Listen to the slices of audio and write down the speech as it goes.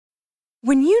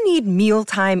When you need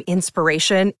mealtime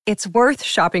inspiration, it's worth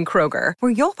shopping Kroger,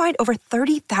 where you'll find over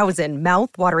 30,000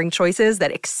 mouth-watering choices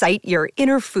that excite your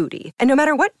inner foodie. And no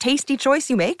matter what tasty choice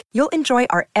you make, you'll enjoy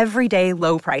our everyday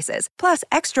low prices, plus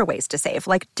extra ways to save,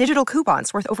 like digital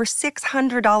coupons worth over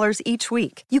 $600 each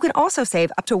week. You can also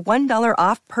save up to $1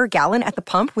 off per gallon at the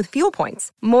pump with fuel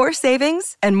points. More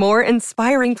savings and more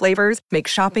inspiring flavors make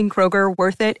shopping Kroger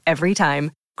worth it every time.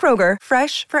 Kroger,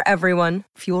 fresh for everyone.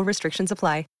 Fuel restrictions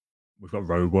apply. We've got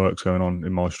roadworks going on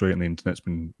in my street and the internet's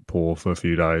been poor for a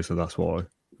few days, so that's why.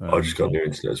 I just got new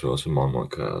internet as well, so mine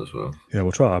might cut out as well. Yeah,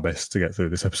 we'll try our best to get through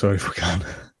this episode if we can.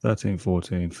 13,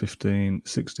 14, 15,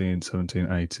 16,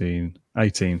 17, 18.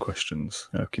 18 questions.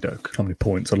 Okie doke. How many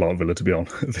points I'd like Villa to be on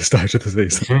at this stage of the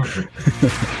season?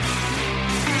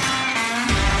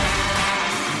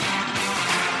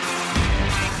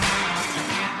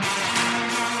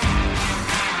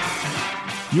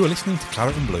 You are listening to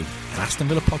Claret and Blue, an Aston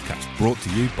Villa podcast brought to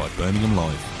you by Birmingham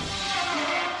Live.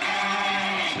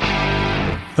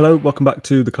 Hello, welcome back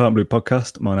to the Claret and Blue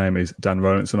podcast. My name is Dan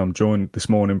Rowlands and I'm joined this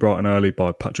morning bright and early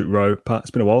by Patrick Rowe. Pat,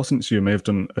 it's been a while since you and me have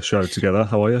done a show together.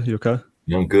 How are you? You okay?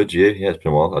 Yeah, I'm good. Yeah, it's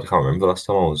been a while. I can't remember the last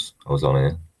time I was on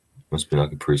here. Must have been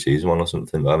like a pre-season one or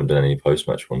something, but I haven't done any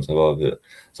post-match ones, have I? But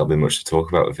there's not been much to talk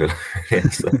about with Villa.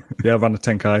 Yeah, I ran a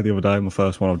 10k the other day, my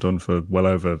first one I've done for well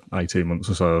over 18 months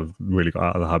or so. I've really got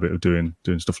out of the habit of doing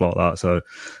stuff like that. So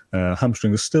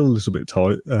hamstring is still a little bit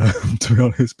tight, to be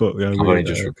honest. But yeah, I've only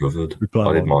just recovered.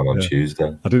 I did mine on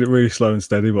Tuesday. I did it really slow and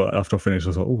steady, but after I finished, I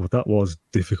was like, oh, that was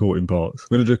difficult in parts.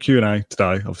 We're going to do a Q&A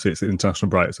today. Obviously, it's the international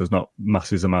break, so there's not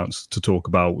massive amounts to talk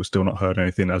about. We've still not heard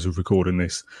anything as of recording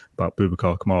this about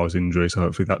Boubacar Kamara's injury, so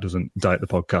hopefully that doesn't date the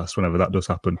podcast whenever that does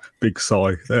happen. Big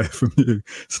sigh there from you.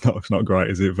 It's not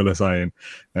great, is it? Villa saying,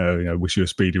 wish you a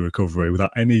speedy recovery without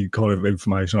any kind of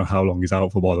information on how long he's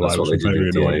out for, by the way. That's what they did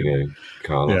with Diego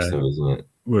Carlos, isn't it?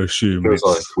 We're assuming it's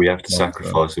like we have to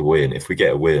sacrifice a win. If we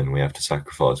get a win, we have to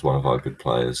sacrifice one of our good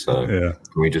players. So can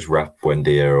we just wrap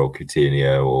Buendia or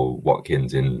Coutinho or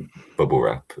Watkins in bubble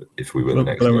wrap if we win the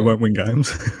next game? We won't win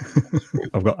games.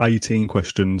 I've got 18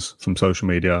 questions from social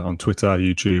media on Twitter,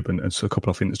 YouTube, and a couple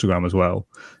off Instagram as well.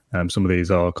 Some of these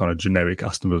are kind of generic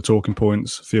Aston Villa talking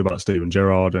points, a few about Steven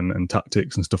Gerrard and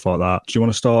tactics and stuff like that. Do you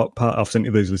want to start, Pat? I've sent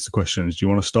you these list of questions. Do you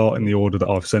want to start in the order that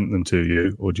I've sent them to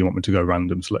you, or do you want me to go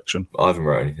random selection? I haven't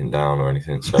wrote anything down or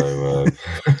anything, so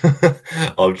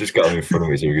I've just got them in front of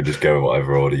me, so we can just go in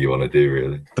whatever order you want to do,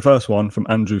 really. The first one from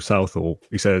Andrew Southall.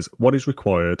 He says, what is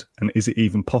required, and is it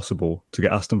even possible to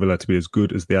get Aston Villa to be as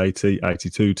good as the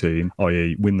 80-82 team,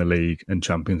 i.e. win the league and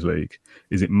Champions League?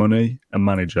 Is it money, a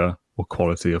manager, or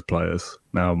quality of players?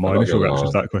 Now, my initial reaction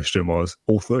to that question was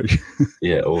all three.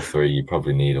 Yeah, all three. You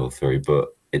probably need all three, but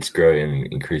it's growing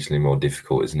increasingly more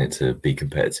difficult, isn't it, to be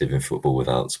competitive in football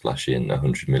without splashing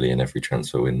 100 million every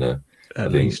transfer window.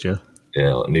 At least, yeah.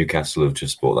 Yeah, like Newcastle have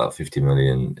just bought that 50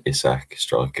 million Isak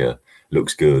striker.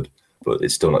 Looks good, but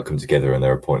it's still not come together and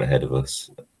they're a point ahead of us.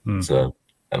 So,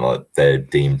 and like they're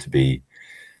deemed to be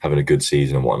having a good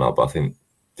season and whatnot, but I think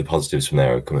the positives from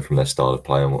there are coming from their style of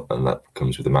play, and that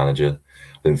comes with the manager.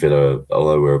 I think Villa,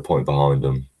 although we're a point behind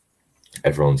them,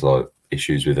 everyone's like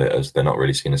issues with it as they're not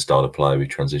really seeing a style of play. We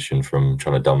transitioned from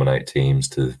trying to dominate teams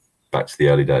back to the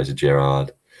early days of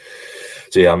Gerrard.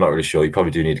 So yeah, I'm not really sure. You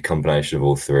probably do need a combination of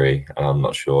all three, and I'm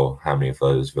not sure how many of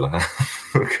those Villa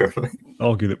have currently.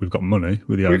 Argue that we've got money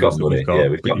with the we've got money.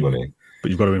 We've got money. But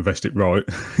you've got to invest it right.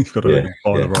 You've got to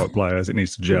buy the right players. It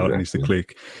needs to gel. It needs to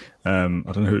click. I don't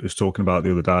know who it was talking about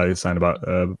the other day, saying about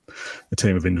a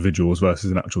team of individuals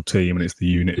versus an actual team, and it's the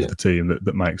unit of the team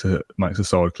that makes a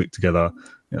side click together.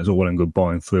 It's all well and good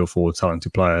buying 3 or 4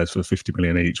 talented players for 50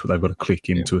 million each, but they've got to click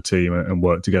into a team and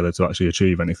work together to actually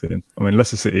achieve anything. I mean,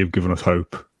 Leicester City have given us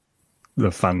hope. The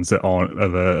fans that aren't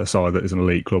of a side that is an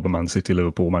elite club, a Man City,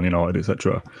 Liverpool, Man United,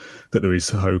 etc., that there is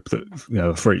hope that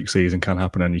a freak season can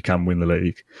happen and you can win the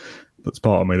league. That's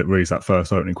part of me that reads that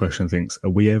first opening question and thinks, are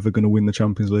we ever going to win the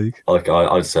Champions League? Like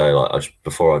I'd say,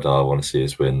 before I die, I want to see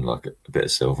us win like a bit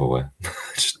of silverware.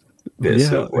 Just a bit of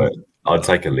silverware. I'd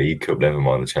take a League Cup, never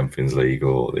mind the Champions League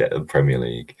or the Premier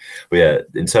League. But yeah,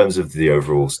 in terms of the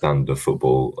overall standard of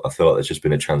football, I feel like there's just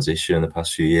been a transition in the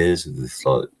past few years. It's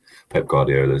like Pep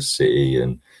Guardiola's City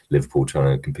and Liverpool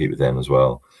trying to compete with them as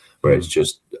well, where it's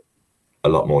just a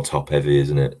lot more top heavy,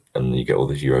 isn't it? And you get all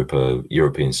this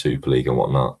European Super League and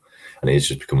whatnot, and it's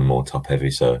just becoming more top heavy.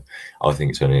 So I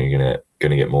think it's only going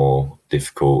to get more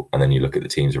difficult. And then you look at the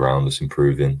teams around us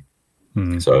improving.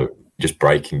 So just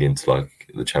breaking into like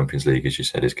the Champions League, as you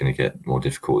said, is going to get more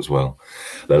difficult as well,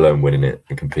 let alone winning it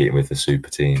and competing with the super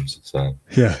teams. So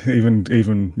yeah,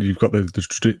 even you've got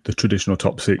the traditional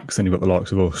top six, and you've got the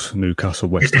likes of us, Newcastle,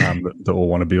 West Ham, that all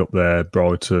want to be up there,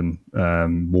 Brighton,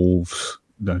 Wolves.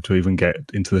 To even get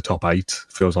into the top 8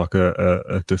 feels like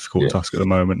a difficult task at the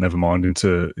moment. Never mind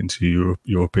into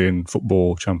European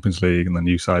football, Champions League, and then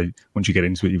you say once you get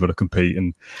into it, you've got to compete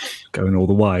and going all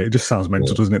the way. It just sounds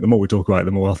mental, doesn't it? The more we talk about it,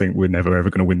 the more I think we're never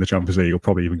ever going to win the Champions League, or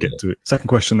probably even get to it. Second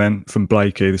question then from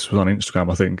Blakey. This was on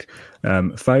Instagram, I think.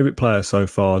 Favourite player so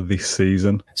far this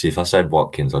season? See, if I said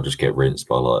Watkins, I'll just get rinsed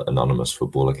by like anonymous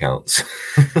football accounts.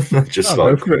 Just I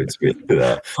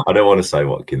don't want to say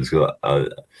Watkins because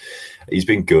he's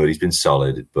been good, he's been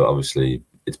solid, but obviously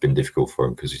it's been difficult for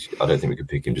him because I don't think we can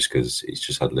pick him just because he's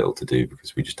just had little to do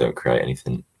because we just don't create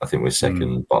anything. I think we're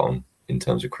second bottom in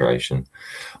terms of creation.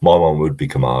 My one would be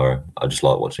Kamara. I just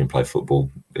like watching him play football.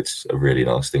 It's a really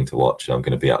nice thing to watch. I'm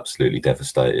going to be absolutely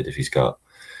devastated if he's got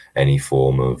any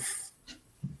form of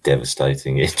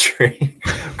devastating injury.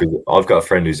 Because I've got a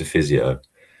friend who's a physio,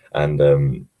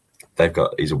 and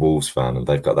he's a Wolves fan, and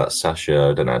they've got that Sasha,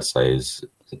 I don't know how to say his...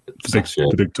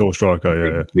 The big tall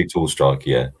striker, big tall striker,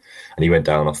 yeah. And he went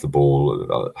down off the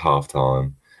ball at half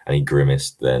time, and he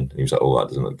grimaced. Then he was like, "Oh, that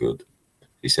doesn't look good."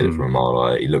 He said it from a mile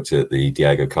away. He looked at the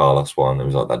Diego Carlos one and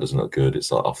was like, "That doesn't look good.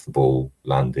 It's like off the ball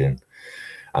landing."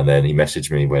 And then he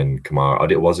messaged me when Kamara.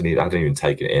 I hadn't even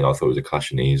taken it in. I thought it was a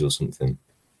clash of knees or something.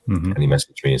 And he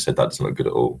messaged me and said that doesn't look good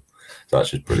at all. So that's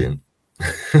just brilliant.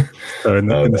 So in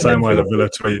the same way that Villa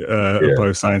tweet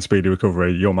post saying speedy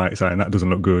recovery, your mate saying that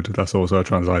doesn't look good, that's also a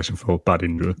translation for bad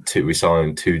injury. We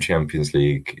signed 2 Champions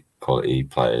League quality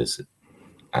players,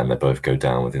 and they both go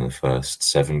down within the first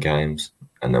 7 games,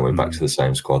 and then we're back to the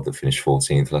same squad that finished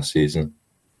 14th last season.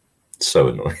 It's so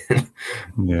annoying.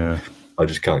 Yeah, I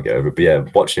just can't get over it. But yeah,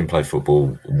 watching him play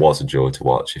football was a joy to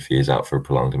watch. If he is out for a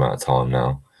prolonged amount of time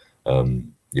now,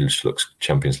 he just looks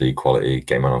Champions League quality.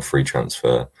 Get him on free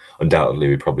transfer. Undoubtedly,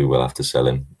 we probably will have to sell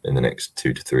him in the next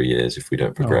 2 to 3 years if we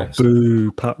don't progress.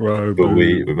 Boo, Pat Rowe. But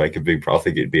we make a big profit. I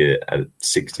think it'd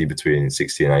be between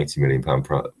 60 and 80 million pound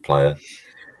player.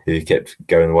 If he kept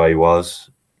going the way he was,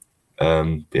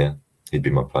 he'd be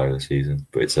my player of the season.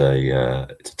 But it's a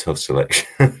tough selection.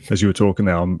 As you were talking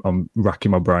there, I'm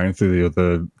racking my brain through the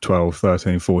other 12,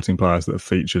 13, 14 players that have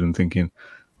featured and thinking,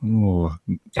 oh,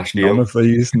 none of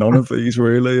these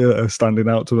really are standing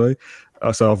out to me.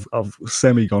 So I've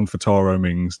gone for Tyrone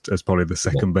Mings as probably the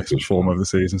second best performer of the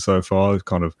season so far. I've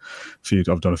done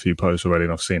a few posts already,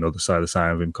 and I've seen others say the same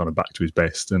of him, kind of back to his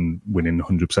best and winning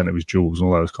 100% of his duels and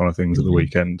all those kind of things at the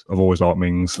weekend. I've always liked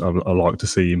Mings. I like to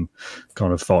see him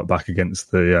kind of fight back against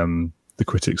the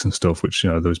critics and stuff, which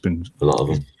there's been a lot of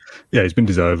them. Yeah, he's been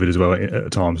deserved as well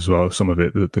at times as well. Some of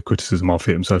it, the criticism I've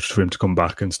hit him, so for him to come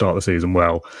back and start the season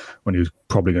well when he was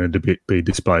probably going to be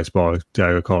displaced by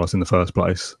Diego Carlos in the first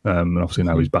place. And obviously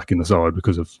now he's back in the side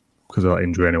because of that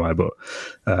injury anyway. But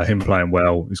him playing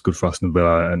well is good for Aston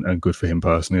Villa and good for him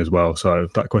personally as well. So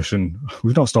that question,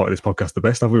 we've not started this podcast the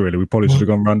best, have we really? We probably should have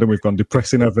gone random. We've gone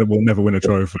depressing over we'll never win a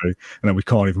trophy, and then we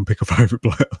can't even pick a favourite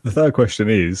player. The third question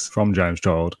is from James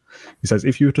Child. He says,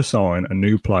 if you were to sign a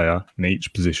new player in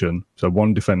each position, so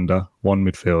 1 defender, 1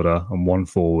 midfielder and 1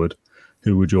 forward,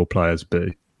 who would your players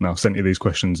be? Now, I sent you these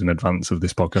questions in advance of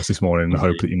this podcast this morning in the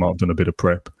hope that you might have done a bit of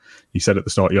prep. You said at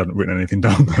the start you hadn't written anything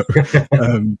down,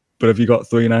 but have you got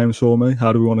 3 names for me?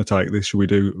 How do we want to take this? Should we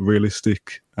do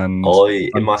realistic? And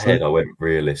in my head, I went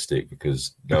realistic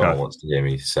because no one wants to hear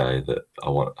me say that I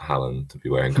want Haaland to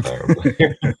be wearing Clare and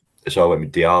Blue. So I went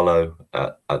with Diallo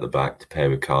at the back to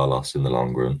pair with Carlos in the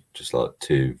long run, just like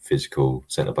 2 physical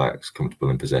centre-backs,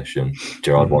 comfortable in possession.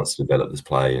 Gerrard wants to develop this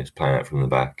play. He's playing out from the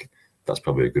back. That's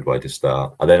probably a good way to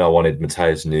start. And then I wanted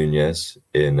Mateus Nunes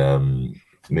in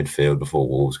midfield before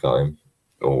Wolves got him,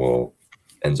 or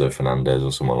Enzo Fernandez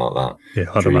or someone like that.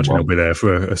 Yeah, I'd imagine he'll be there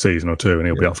for a season or 2 and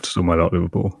he'll be off to somewhere like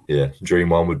Liverpool. Yeah, dream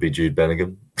one would be Jude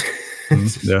Bellingham.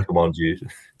 Come on, Jude.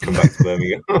 Come back to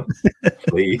Birmingham,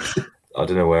 please. I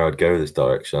don't know where I'd go this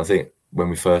direction. I think when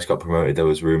we first got promoted, there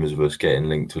was rumours of us getting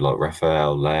linked to like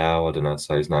Rafael Leao. I don't know how to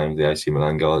say his name. The AC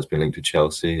Milan guy that's been linked with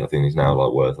Chelsea. I think he's now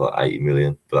like worth like 80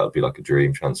 million. But that would be like a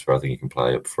dream transfer. I think he can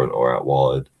play up front or out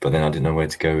wide. But then I didn't know where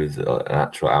to go with an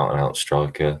actual out-and-out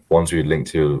striker. Ones we'd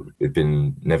linked to, we've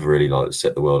been never really like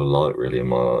set the world alight. Really, in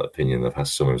my opinion, they've had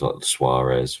someone who's like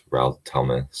Suarez, Raul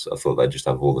Thomas. I thought they just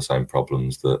have all the same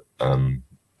problems that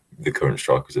the current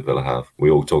strikers at Villa have.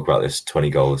 We all talk about this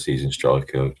 20-goal a season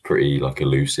striker, pretty like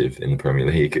elusive in the Premier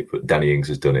League. But Danny Ings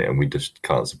has done it, and we just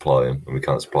can't supply him, and we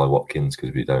can't supply Watkins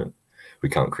because we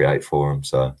can't create for him.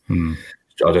 So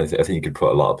I think you could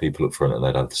put a lot of people up front and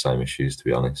they'd have the same issues, to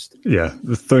be honest. Yeah,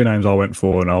 the three names I went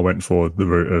for, and I went for the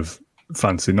route of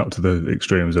fancy, not to the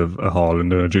extremes of a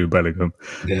Haaland and a Jude Bellingham,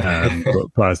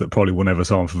 but players that probably will never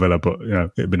sign for Villa, but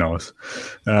it'd be nice.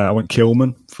 I went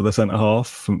Kilman for the centre half,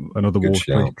 from another Wolves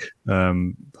pick.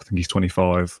 I think he's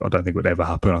 25. I don't think it would ever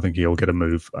happen. I think he'll get a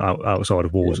move outside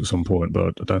of Wolves at some point,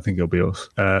 but I don't think it'll be us.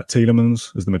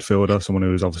 Tielemans as the midfielder, someone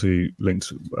who is obviously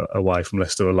linked away from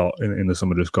Leicester a lot in the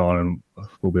summer just gone, and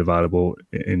will be available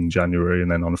in January and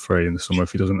then on free in the summer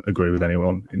if he doesn't agree with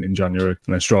anyone in January.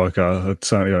 And then striker, I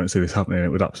certainly don't see this happening. It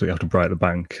would absolutely have to break the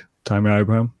bank. Tammy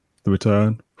Abraham, the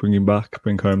return, bring him back,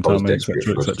 bring home Tammy,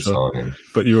 etc., etc.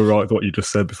 But you were right with what you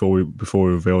just said before we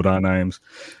revealed our names.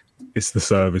 It's the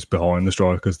service behind the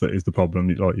strikers that is the problem.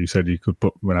 Like you said, you could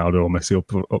put Ronaldo or Messi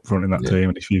up front in that team,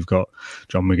 and if you've got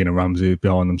John McGinn and Ramsey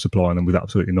behind them supplying them with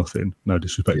absolutely nothing, no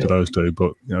disrespect to those two,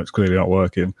 but it's clearly not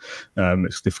working.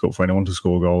 It's difficult for anyone to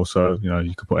score goals, so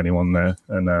you could put anyone there,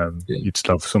 and you'd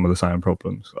still have some of the same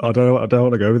problems. I don't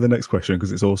want to go with the next question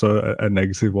because it's also a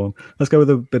negative one. Let's go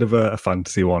with a bit of a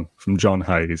fantasy one from John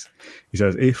Hayes. He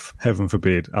says, if heaven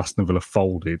forbid Aston Villa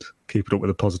folded, keep it up with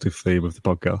a positive theme of the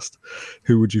podcast,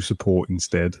 who would you support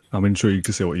instead? I'm intrigued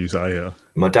to see what you say here.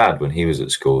 My dad, when he was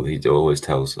at school, he always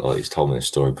tells, he's told me this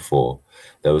story before.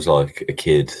 There was like a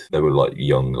kid, they were like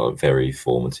young, like very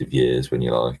formative years when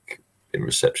you're like in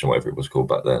reception, whatever it was called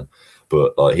back then.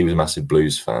 But like he was a massive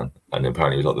Blues fan, and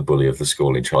apparently he was like the bully of the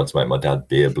school. He tried to make my dad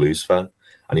be a Blues fan,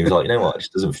 and he was like, you know what, it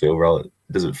just doesn't feel right.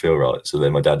 It doesn't feel right. So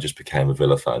then my dad just became a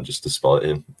Villa fan just to spite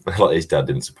him. Like his dad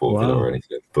didn't support Villa or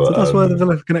anything. But so that's where the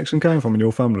Villa connection came from in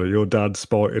your family. Your dad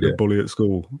spited a bully at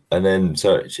school. And then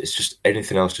so it's just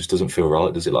anything else just doesn't feel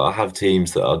right, does it? Like I have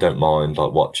teams that I don't mind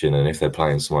like watching, and if they're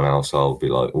playing someone else, I'll be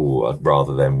like, oh, I'd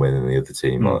rather them win than the other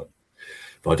team. Like,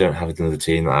 but I don't have another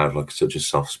team that I have like such a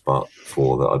soft spot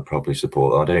for that I'd probably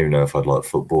support. I don't even know if I'd like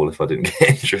football if I didn't get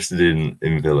interested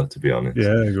in Villa, to be honest.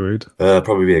 Yeah, agreed.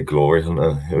 Probably be a glory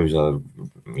hunter. It was,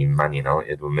 Man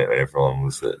United, when everyone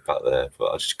was back there,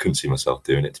 but I just couldn't see myself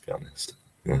doing it, to be honest.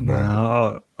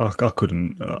 No, I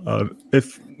couldn't.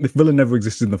 If Villa never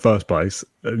existed in the first place,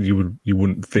 you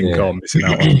wouldn't think I'm missing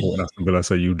out on supporting Aston Villa,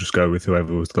 so you would just go with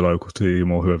whoever was the local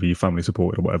team or whoever your family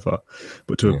supported or whatever.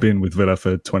 But to have been with Villa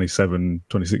for 27,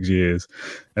 26 years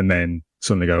and then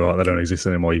suddenly go, right, they don't exist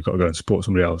anymore, you've got to go and support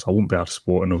somebody else. I wouldn't be able to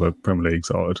support another Premier League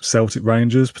side. Celtic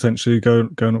Rangers, potentially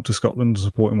going up to Scotland and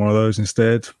supporting one of those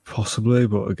instead, possibly.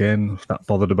 But again, not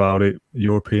bothered about it.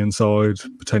 European side,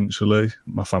 potentially.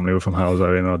 My family were from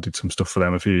Houso and I did some stuff for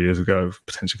them a few years ago.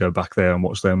 Potentially go back there and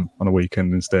watch them on a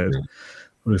weekend instead.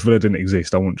 But if Villa didn't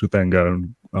exist, I wouldn't then go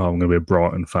and, I'm going to be a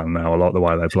Brighton fan now. I like the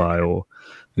way they play, or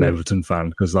an Everton fan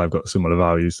because they've got similar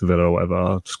values to Villa or whatever.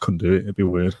 I just couldn't do it. It'd be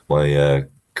weird. My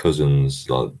cousins,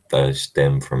 like they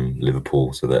stem from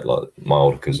Liverpool, so that like my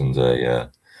older cousin's a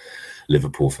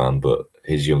Liverpool fan, but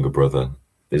his younger brother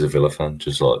is a Villa fan,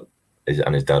 just like,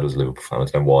 and his dad was a Liverpool fan. I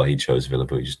don't know why he chose Villa,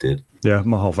 but he just did. Yeah,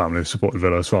 my whole family supported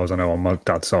Villa as far as I know on my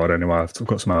dad's side anyway. I've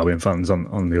got some Albion fans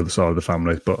on the other side of the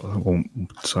family, but I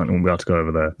certainly won't be able to go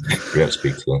over there. We don't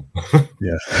speak to them.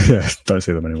 yeah, don't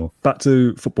see them anymore. Back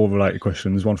to football-related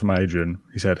questions. One from Adrian.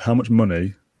 He said, how much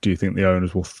money do you think the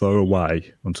owners will throw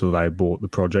away until they bought the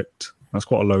project? That's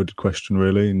quite a loaded question,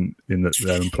 really, in that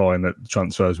they're implying that the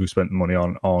transfers we spent money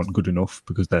on aren't good enough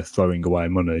because they're throwing away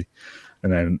money.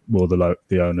 And then will the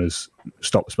owners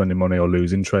stop spending money or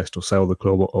lose interest or sell the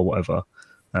club or whatever?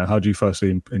 How do you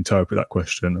firstly interpret that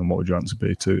question, and what would your answer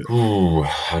be to it?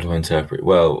 How do I interpret it?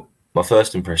 Well, my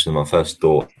first impression, my first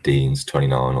thought, Dean's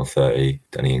 29 or 30,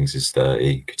 Danny Ings is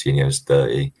 30, Coutinho's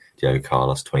 30, Diego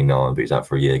Carlos 29, but he's out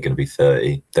for a year, going to be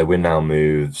 30. Their win now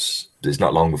moves. It's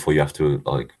not long before you have to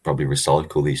probably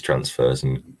recycle these transfers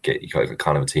and get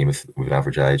kind of a team with an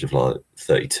average age of like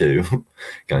 32,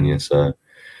 can you? So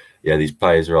yeah, these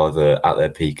players are either at their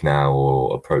peak now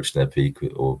or approaching their peak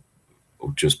or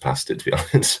just past it, to be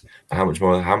honest. How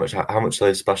much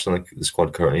they splashed on the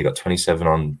squad currently? You got 27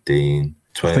 on Dean.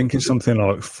 I think it's something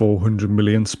like 400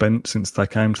 million spent since they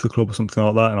came to the club or something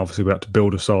like that. And obviously we had to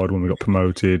build a side when we got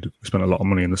promoted. We spent a lot of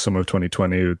money in the summer of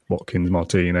 2020 with Watkins,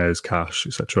 Martinez, Cash,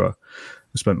 etc.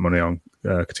 We spent money on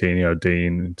Coutinho,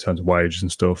 Dean in terms of wages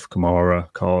and stuff,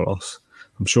 Kamara, Carlos.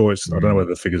 I'm sure I don't know whether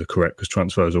the figures are correct because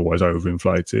transfers are always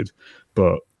overinflated,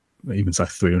 but even say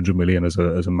 300 million as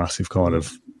a massive kind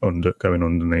of going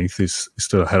underneath is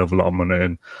still a hell of a lot of money.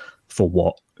 And for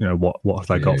what? What have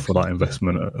they got for that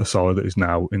investment? A side that is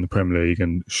now in the Premier League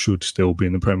and should still be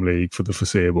in the Premier League for the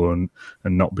foreseeable and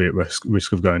not be at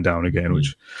risk of going down again,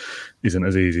 which isn't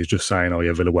as easy as just saying, oh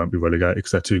yeah, Villa won't be relegated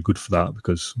because they're too good for that.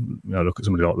 Because look at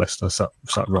somebody like Leicester sat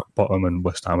rock bottom, and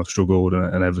West Ham have struggled,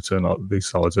 and Everton. These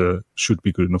sides should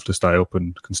be good enough to stay up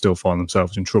and can still find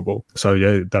themselves in trouble. So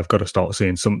yeah, they've got to start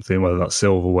seeing something, whether that's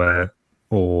silverware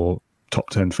or top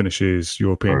 10 finishes,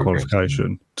 European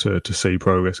qualification, to see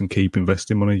progress and keep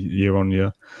investing money year on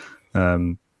year.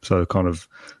 So kind of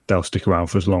they'll stick around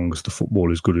for as long as the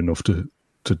football is good enough to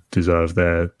deserve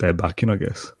their backing, I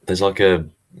guess. There's like a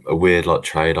weird like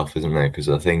trade-off, isn't there? Because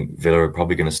I think Villa are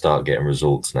probably going to start getting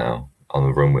results now on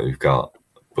the run we've got,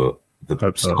 but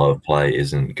the style of play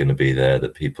isn't going to be there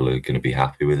that people are going to be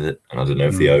happy with it. And I don't know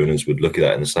if the owners would look at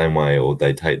that in the same way, or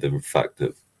they take the fact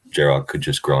that Gerrard could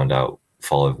just grind out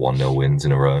 5 1-0 wins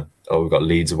in a row. Oh, we've got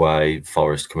Leeds away,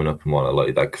 Forest coming up, and what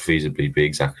like that could feasibly be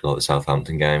exactly like the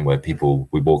Southampton game, where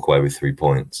we walk away with 3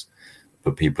 points,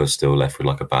 but people are still left with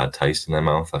like a bad taste in their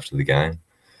mouth after the game.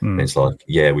 And it's like,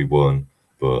 yeah, we won,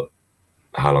 but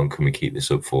how long can we keep this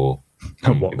up for?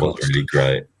 It was really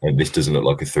great, and this doesn't look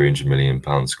like a £300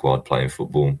 million squad playing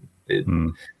football.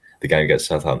 The game against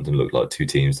Southampton looked like two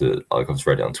teams that, like I've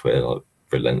read it on Twitter, like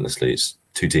relentlessly. It's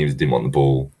two teams that didn't want the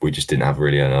ball. We just didn't have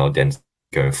really an identity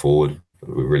going forward.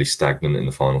 We're really stagnant in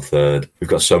the final third. We've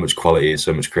got so much quality and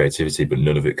so much creativity, but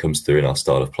none of it comes through in our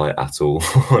style of play at all,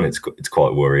 and it's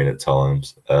quite worrying at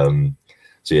times.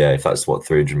 So yeah, if that's what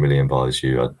 300 million buys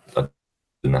you, I don't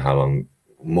know how long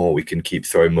more we can keep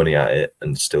throwing money at it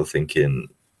and still thinking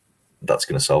that's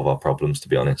going to solve our problems, to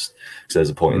be honest. Because there's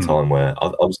a point in time where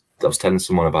I was telling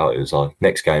someone about it. It was like,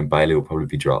 next game Bailey will probably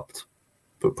be dropped,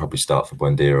 but probably start for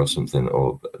Buendia or something,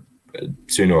 or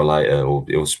sooner or later, or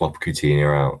he'll swap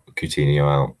Coutinho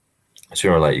out.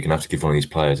 Sooner or later, you're going to have to give one of these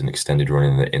players an extended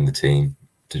run in the team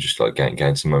to just like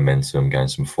gain some momentum, gain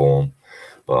some form.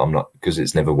 But I'm not, because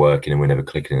it's never working and we're never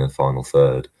clicking in the final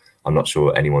third. I'm not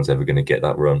sure anyone's ever going to get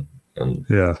that run. And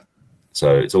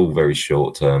so it's all very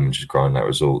short term and just grinding out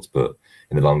results. But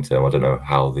in the long term, I don't know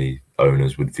how the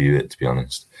owners would view it, to be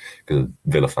honest, because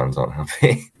Villa fans aren't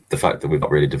happy. The fact that we've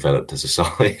not really developed as a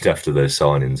side after those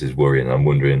signings is worrying. I'm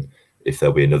wondering if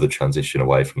there'll be another transition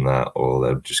away from that, or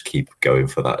they'll just keep going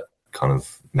for that kind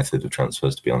of method of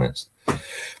transfers, to be honest.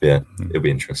 Yeah, it'll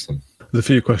be interesting. There's a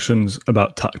few questions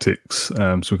about tactics,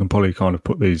 so we can probably kind of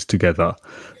put these together.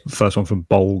 The first one from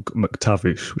Bolg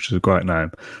McTavish, which is a great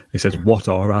name. He says, what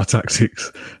are our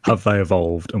tactics? Have they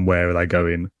evolved, and where are they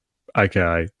going?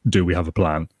 AKA, do we have a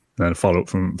plan? And then a follow-up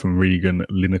from Regan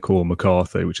Lineker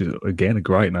McCarthy, which is, again, a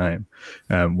great name.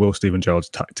 Will Steven Gerrard's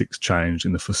tactics change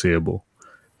in the foreseeable?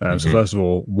 So first of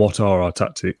all, what are our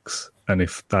tactics? And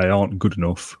if they aren't good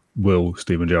enough, will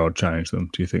Steven Gerrard change them,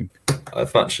 do you think? I'm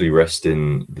actually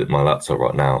resting my laptop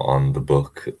right now on the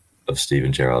book of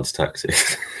Steven Gerrard's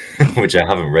tactics, which I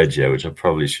haven't read yet, which I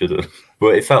probably should have.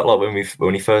 But it felt like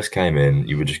when he first came in,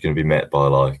 you were just going to be met by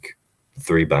like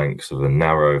 3 banks of a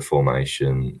narrow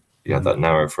formation. You had that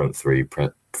narrow front 3,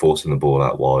 forcing the ball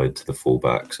out wide to the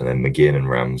fullbacks, and then McGinn and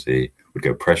Ramsey would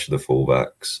go pressure the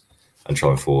fullbacks and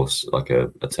try and force like a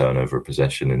turnover of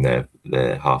possession in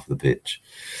their half of the pitch.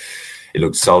 It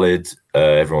looked solid.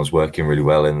 Everyone was working really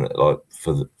well in like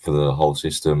for the whole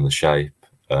system, the shape.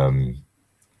 We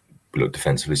looked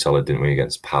defensively solid, didn't we,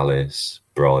 against Palace,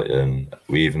 Brighton.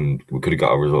 We could have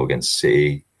got a result against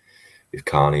City if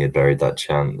Carney had buried that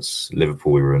chance.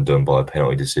 Liverpool, we were undone by a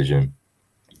penalty decision.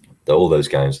 All those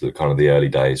games are kind of the early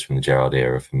days from the Gerrard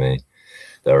era for me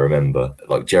that I remember.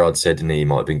 Like Gerrard said, he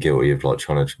might have been guilty of like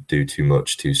trying to do too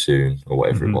much too soon, or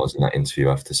whatever it was in that interview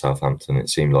after Southampton. It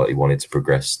seemed like he wanted to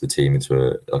progress the team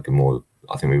into a more,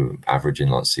 I think we were averaging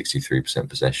like 63%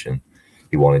 possession.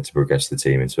 He wanted to progress the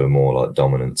team into a more like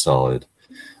dominant side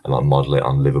and like model it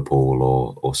on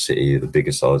Liverpool or City, the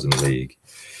bigger sides in the league.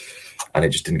 And it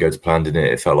just didn't go to plan, didn't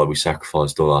it? It felt like we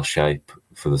sacrificed all our shape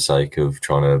for the sake of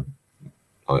trying to.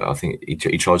 I think he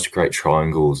tries to create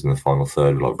triangles in the final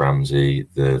third with like Ramsey,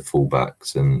 the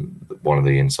fullbacks, and one of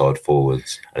the inside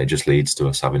forwards, and it just leads to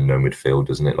us having no midfield,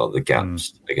 doesn't it? Like the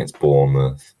gaps against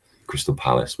Bournemouth, Crystal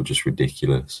Palace were just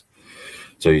ridiculous.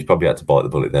 So he's probably had to bite the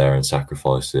bullet there and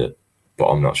sacrifice it. But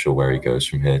I'm not sure where he goes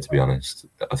from here, to be honest.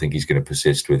 I think he's going to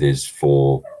persist with his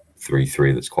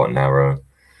 4-3-3 that's quite narrow.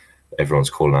 Everyone's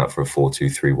calling out for a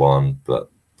 4-2-3-1, but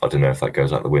I don't know if that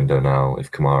goes out the window now,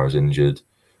 if Kamara's injured,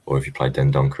 or if you play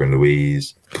Dendoncker and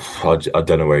Louise. I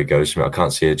don't know where he goes from it. I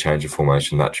can't see a change of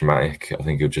formation that dramatic. I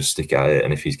think he'll just stick at it,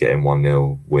 and if he's getting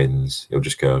 1-0 wins, he'll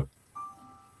just go,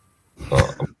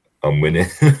 I'm winning.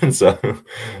 So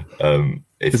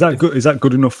Is that good? Is that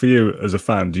good enough for you as a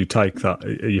fan? Do you take that?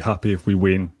 Are you happy if we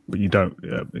win, but you don't?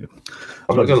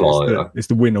 I'm not gonna lie. It's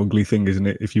the win ugly thing, isn't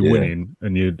it? If you're winning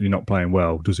and you're not playing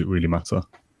well, does it really matter?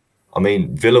 I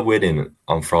mean, Villa winning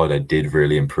on Friday did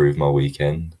really improve my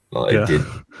weekend. Like, it did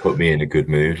put me in a good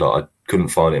mood. Like, I couldn't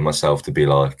find it in myself to be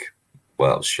like, well,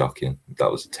 that was shocking. That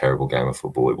was a terrible game of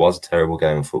football. It was a terrible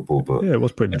game of football, but yeah, it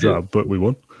was pretty drab, but we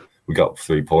won. We got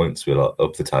 3 points. We're like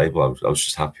up the table. I was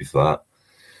just happy for that.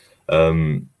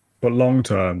 But long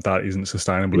term, that isn't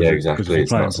sustainable. Yeah, exactly. Because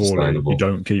if you're playing poorly, you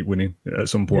don't keep winning. At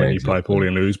some point, you play poorly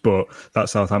and lose. But that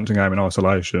Southampton game in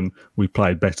isolation, we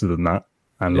played better than that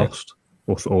and lost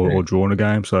or drawn a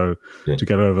game. So to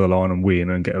get over the line and win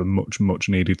and get a much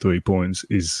needed 3 points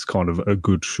is kind of a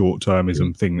good short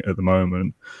termism thing at the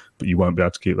moment. But you won't be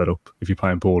able to keep that up if you're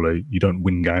playing poorly. You don't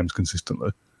win games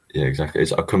consistently. Yeah, exactly.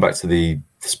 I'll come back to the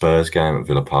Spurs game at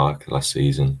Villa Park last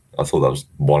season. I thought that was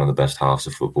one of the best halves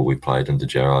of football we played under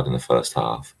Gerrard in the first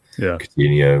half. Yeah.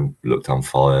 Coutinho looked on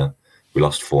fire. We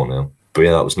lost 4-0. But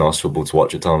yeah, that was nice football to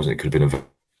watch at times, and it could have been a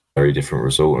very different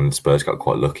result, and Spurs got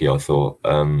quite lucky, I thought.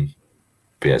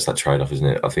 But yeah, it's that trade-off, isn't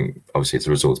it? I think, obviously, it's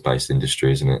a results-based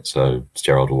industry, isn't it? So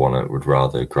Gerrard would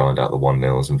rather grind out the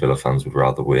 1-0s, and Villa fans would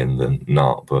rather win than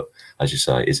not. But as you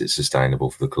say, is it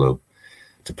sustainable for the club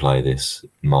to play this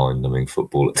mind-numbing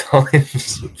football at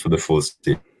times for the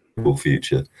foreseeable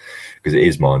future? Because it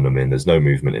is mind-numbing. There's no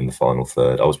movement in the final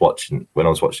third. When I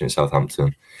was watching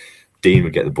Southampton, Dean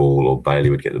would get the ball, or Bailey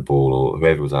would get the ball, or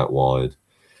whoever was out wide.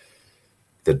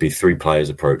 There'd be 3 players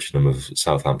approaching them, of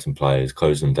Southampton players,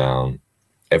 closing them down.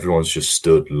 Everyone's just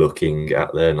stood looking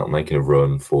at there, not making a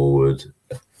run forward.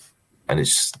 And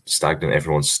it's stagnant.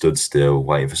 Everyone's stood still,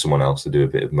 waiting for someone else to do a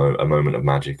bit of a moment of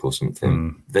magic or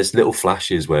something. There's little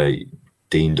flashes where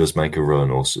Dean does make a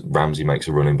run, or Ramsey makes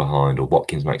a run in behind, or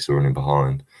Watkins makes a run in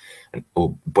behind.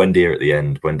 Or Buendia at the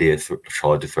end. Buendia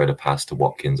tried to thread a pass to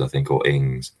Watkins, I think, or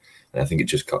Ings. And I think it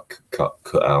just got cut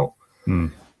out.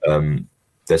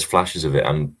 There's flashes of it,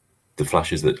 and the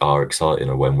flashes that are exciting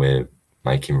are when we're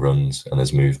making runs and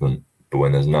there's movement. But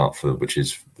when there's not, which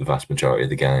is the vast majority of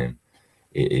the game,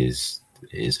 it is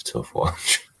a tough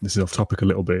watch. This is off topic a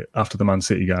little bit. After the Man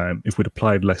City game, if we'd have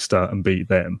played Leicester and beat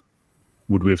them,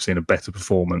 would we have seen a better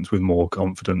performance with more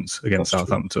confidence against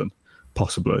Southampton? True.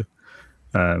 Possibly.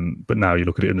 But now you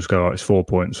look at it and just go, it's 4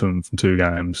 points from 2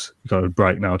 games. You've got a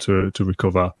break now to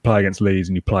recover. Play against Leeds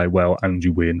and you play well and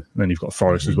you win. And then you've got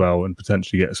Forest as well, and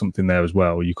potentially get something there as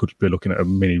well. You could be looking at a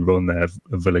mini run there of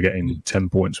Villa getting 10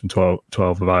 points from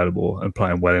 12 available and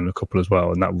playing well in a couple as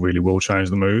well. And that really will change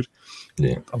the mood.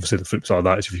 Yeah. Obviously, the flip side of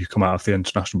that is if you come out of the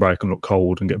international break and look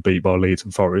cold and get beat by Leeds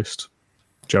and Forest,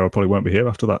 Gerrard probably won't be here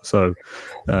after that. So,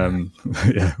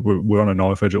 yeah, we're on a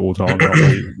knife edge at all times, aren't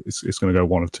we? It's going to go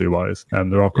one of 2 ways.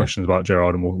 There are questions about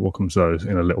Gerrard, and we'll come to those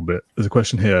in a little bit. There's a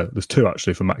question here. There's 2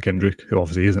 actually from Matt Kendrick, who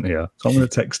obviously isn't here. So I'm going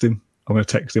to text him. I'm going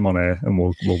to text him on air, and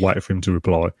we'll wait for him to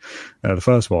reply. The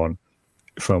first one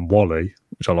from Wally,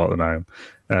 which I like the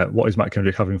name. What is Matt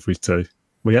Kendrick having for his tea?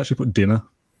 Well, he actually put dinner,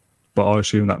 but I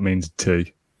assume that means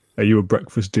tea. Are you a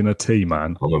breakfast, dinner, tea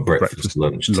man? I'm a breakfast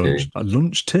lunch tea.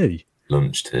 Lunch tea?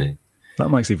 Lunch tea. That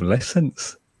makes even less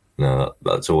sense. No,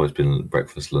 that's always been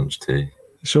breakfast, lunch, tea.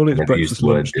 Surely it's breakfast,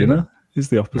 lunch, dinner is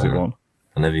the opposite one.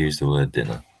 I never used the word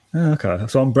dinner. Okay,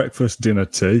 so I'm breakfast, dinner,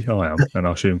 tea. I am, and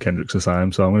I assume Kendrick's the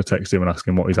same. So I'm going to text him and ask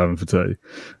him what he's having for tea. And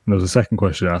there was a second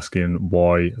question asking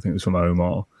why, I think it was from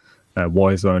Omar, why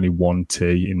is there only 1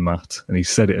 tea in Matt? And he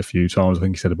said it a few times. I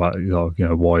think he said about,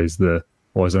 why is there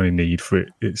only need for it?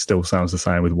 It still sounds the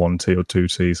same with 1 T or 2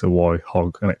 T, so why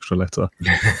hog an extra letter?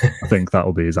 I think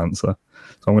that'll be his answer.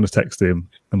 So I'm going to text him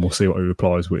and we'll see what he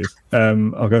replies with.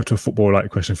 I'll go to a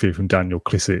football-related question for you from Daniel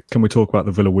Clissett. Can we talk about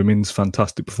the Villa women's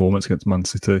fantastic performance against Man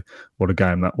City? What a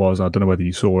game that was. I don't know whether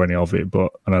you saw any of it,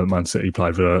 but I know that Man City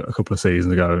played Villa a couple of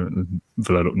seasons ago and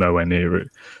Villa looked nowhere near it.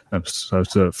 So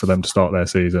for them to start their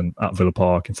season at Villa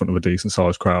Park in front of a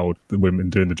decent-sized crowd, the women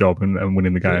doing the job and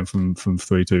winning the game from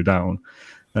 3-2 down.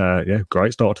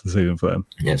 Great start to the season for them.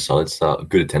 Yeah, solid start.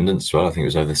 Good attendance as well. I think it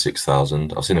was over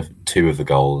 6,000. I've seen 2 of the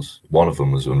goals. One of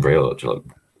them was unreal. Just like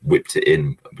whipped it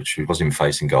in, but she wasn't even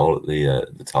facing goal at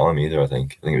the time either. I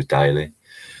think it was Daly.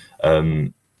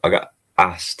 I got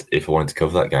asked if I wanted to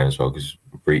cover that game as well because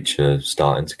Reach are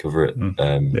starting to cover it.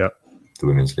 The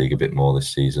Women's League a bit more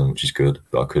this season, which is good.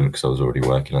 But I couldn't because I was already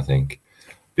working, I think.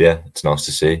 But yeah, it's nice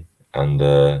to see. And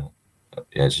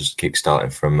yeah, it's just kick-starting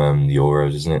from the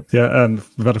Euros, isn't it? Yeah,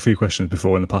 we've had a few questions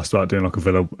before in the past about doing like a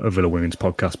Villa women's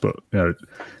podcast, but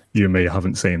you and me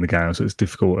haven't seen the game, so it's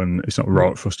difficult and it's not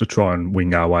right for us to try and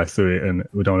wing our way through it, and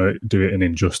we don't want to do it an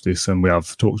injustice. And we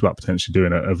have talked about potentially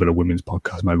doing a Villa women's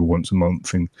podcast maybe once a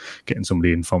month and getting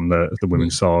somebody in from the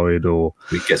women's side, or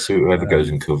we get whoever goes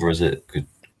and covers it.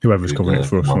 Whoever's covering it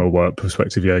for us from a work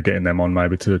perspective, getting them on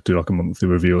maybe to do like a monthly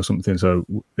review or something. So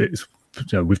it's,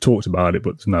 we've talked about it,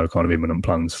 but there's no kind of imminent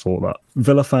plans for that.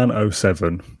 Villa fan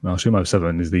 07. Now, I assume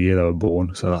 07 is the year they were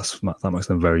born, so that makes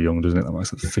them very young, doesn't it? That makes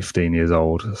them 15 years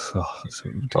old. Not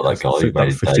that guy.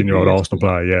 That 15-year-old Arsenal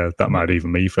player, that made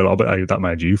even me feel old. I bet that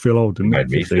made you feel old, didn't it?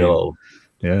 Made me feel old.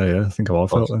 Yeah, I think I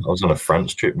felt then. I was on a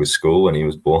France trip with school when he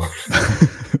was born.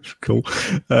 Cool.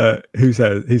 He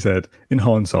said, in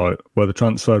hindsight, were the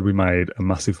transfer we made a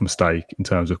massive mistake in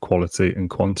terms of quality and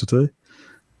quantity?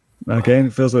 Again,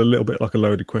 it feels a little bit like a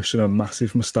loaded question, a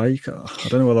massive mistake. I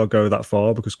don't know whether I'll go that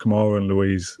far because Kamara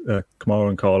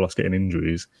and Carlos getting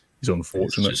injuries is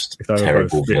unfortunate. If they were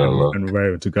both fit and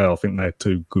raring to go, I think they're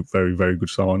two good, very, very good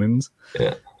signings.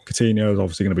 Yeah. Coutinho is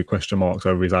obviously going to be question marks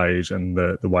over his age and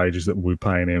the wages that we're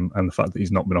paying him, and the fact that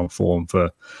he's not been on form for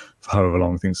however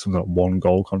long. I think it's something like 1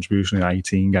 goal contribution in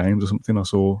 18 games or something I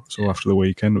saw after the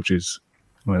weekend, which is,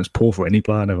 it's poor for any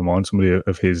player, never mind somebody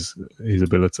of his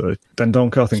ability.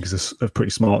 Dendoncker, I think, is a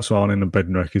pretty smart signing, and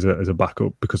Bednarek is a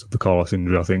backup because of the Carlos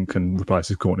injury, I think, and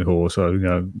replaces Courtney Hall. So,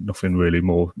 nothing really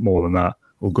more than that.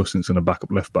 Or Gustinson, a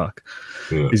backup left back.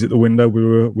 Yeah. Is it the window we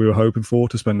were hoping for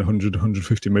to spend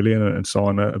 150 million and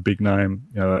sign a big name,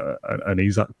 an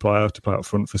Isak player to play up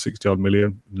front for 60 odd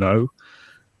million? No.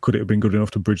 Could it have been good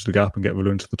enough to bridge the gap and get Villa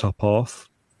into the top half?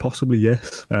 Possibly,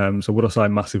 yes. So would I say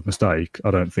massive mistake? I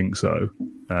don't think so.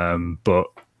 But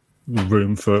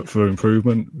room for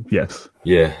improvement, yes.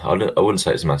 Yeah, I wouldn't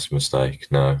say it's a massive mistake.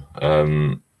 No.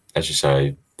 As you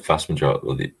say, the vast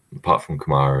majority, apart from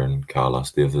Kamara and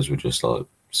Carlos, the others were just like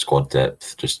squad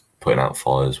depth, just putting out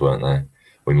fires, weren't they?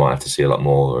 We might have to see a lot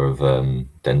more of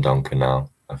Dendoncker now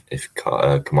if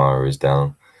Kamara is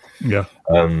down. Yeah.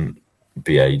 But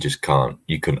yeah, you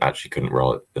couldn't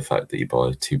write the fact that you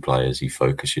buy 2 players, you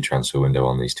focus your transfer window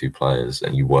on these 2 players,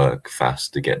 and you work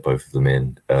fast to get both of them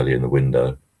in early in the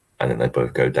window, and then they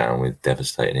both go down with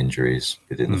devastating injuries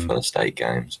within the first 8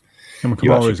 games. And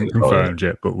Kamara isn't confirmed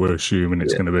yet, but we're assuming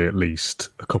it's going to be at least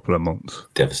a couple of months.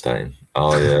 Devastating.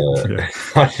 I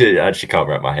actually can't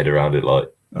wrap my head around it.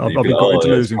 I'll be gutted to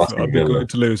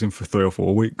lose him for 3 or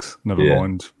 4 weeks. Never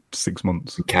mind 6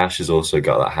 months. Cash has also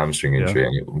got that hamstring injury.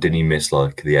 And didn't he miss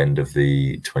the end of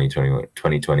the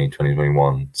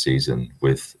 2020-2021 season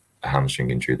with a hamstring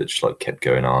injury that just kept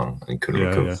going on and couldn't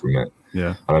recover from it?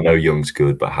 Yeah. And I know Young's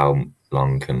good, but how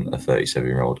long can a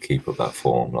 37-year-old keep up that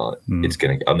form? It's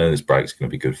gonna. I know this break's gonna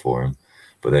be good for him,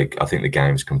 but I think the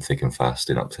games come thick and fast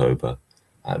in October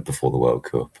before the World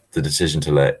Cup. The decision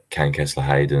to let Kane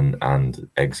Kessler-Hayden and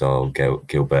exile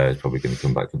Gilbert is probably going to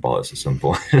come back to bite us at some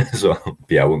point as well.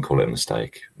 But yeah, I wouldn't call it a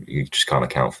mistake. You just can't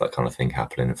account for that kind of thing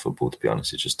happening in football, to be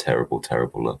honest. It's just terrible,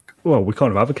 terrible luck. Well, we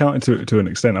kind of have accounted to an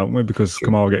extent, haven't we? Because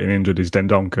Kamara getting injured is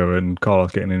Dendoncker and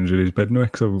Carlos getting injured is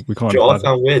Bednarek. So we can't. What I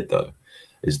found weird though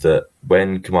is that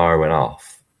when Kamara went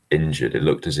off injured, it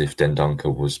looked as if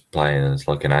Dendoncker was playing as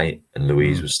an 8 and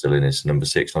Luiz was still in his number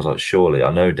 6. And I was like, surely,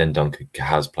 I know Dendoncker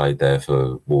has played there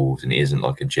for Wolves and he isn't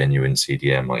a genuine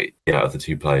CDM. Out of the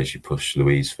 2 players, you push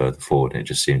Luiz further forward, and it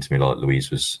just seemed to me like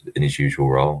Luiz was in his usual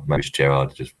role. Maybe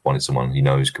Gerrard just wanted someone he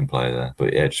knows can play there.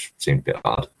 But yeah, it just seemed a bit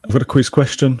hard. I've got a quiz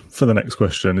question for the next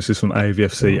question. This is from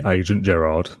AVFC agent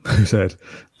Gerrard, who said,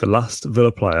 the last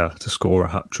Villa player to score a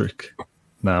hat-trick.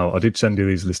 Now, I did send you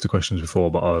these list of questions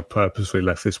before, but I purposely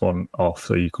left this one off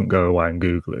so you couldn't go away and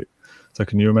Google it. So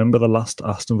can you remember the last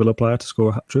Aston Villa player to score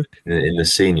a hat-trick? In the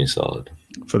senior side?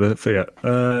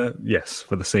 Yes,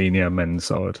 for the senior men's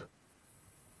side.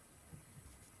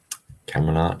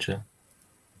 Cameron Archer?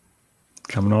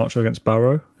 Cameron Archer against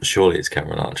Barrow? Surely it's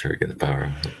Cameron Archer against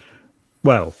Barrow.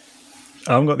 Well,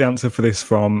 I haven't got the answer for this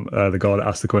from the guy that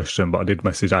asked the question, but I did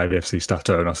message AVFC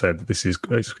Stato and I said, it's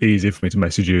easier for me to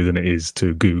message you than it is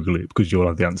to Google it because you'll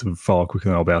have the answer far quicker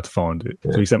than I'll be able to find it.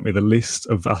 Yeah. So he sent me the list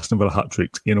of Aston Villa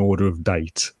hat-tricks in order of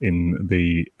date in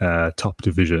the top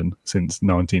division since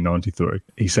 1993.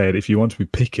 He said, if you want to be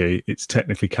picky, it's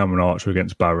technically Cameron Archer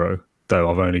against Barrow,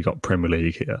 though I've only got Premier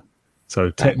League here. So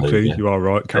technically, you are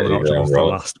right. Cameron Archer was the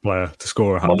last player to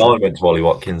score a hat-trick. My mind went to Ollie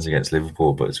Watkins against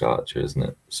Liverpool, but it's Archer, isn't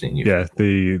it?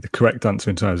 The correct answer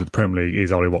in terms of the Premier League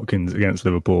is Ollie Watkins against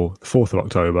Liverpool, the 4th of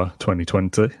October,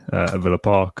 2020, at Villa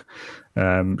Park.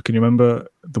 Can you remember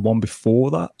the one before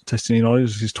that? Testing your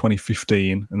knowledge, this is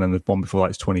 2015, and then the one before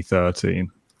that is 2013.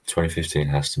 2015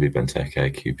 has to be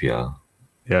Benteke, QPR.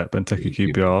 Yeah, Benteke,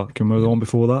 QPR. Can we remember the one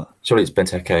before that? Surely it's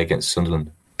Benteke against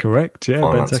Sunderland. Correct, yeah.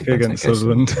 Benteke against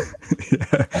Sunderland.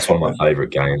 Yeah. That's one of my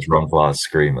favourite games. Ron Vlaar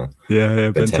screamer.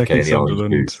 Yeah, Benteke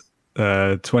Sunderland.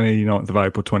 29th of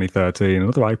April 2013,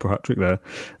 another April hat trick there.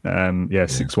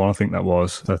 6-1, I think that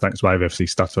was. So thanks to AVFC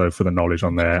Stato for the knowledge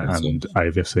on there, and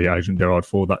AVFC Agent Gerard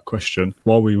for that question.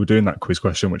 While we were doing that quiz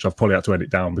question, which I've probably had to edit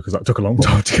down because that took a long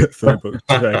time to get through, but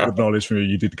good knowledge from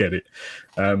you did get it.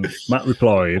 Matt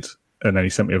replied, and then he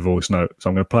sent me a voice note. So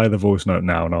I'm going to play the voice note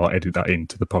now, and I'll edit that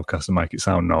into the podcast and make it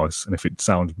sound nice. And if it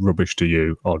sounds rubbish to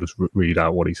you, I'll just read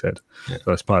out what he said. Yeah. So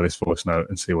let's play this voice note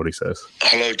and see what he says.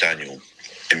 Hello, Daniel.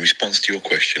 In response to your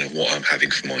question of what I'm having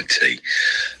for my tea,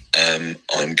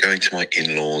 I'm going to my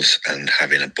in-laws and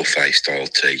having a buffet-style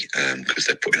tea because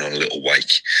they're putting on a little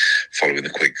wake following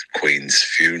the Queen's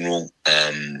funeral.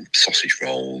 Sausage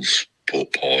rolls,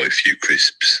 pork pie, a few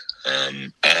crisps,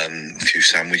 a few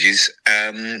sandwiches.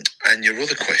 And your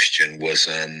other question was...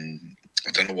 I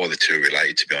don't know why the two are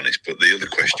related, to be honest, but the other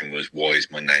question was, why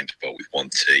is my name spelled with one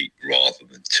T rather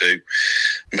than two?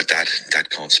 My dad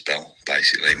can't spell,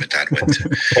 basically. My dad went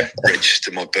to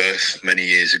register my birth many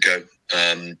years ago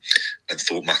and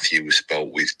thought Matthew was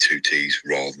spelled with two T's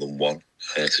rather than one,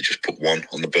 so just put one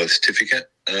on the birth certificate.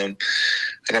 And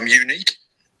I'm unique.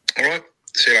 All right,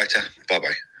 see you later.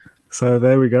 Bye-bye. So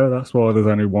there we go. That's why there's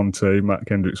only one T. Matt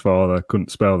Kendrick's father couldn't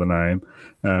spell the name.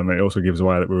 It also gives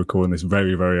away that we're recording this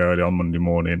very, very early on Monday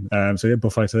morning. So yeah,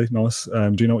 buffet tea, nice.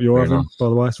 Do you know what you're having, by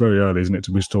the way? It's very early, isn't it,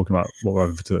 to be talking about what we're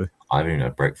having for tea? I haven't even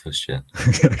had breakfast yet.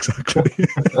 Yeah, exactly.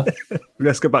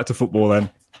 Let's get back to football then.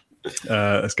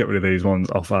 Let's get rid of these ones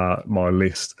off my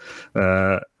list.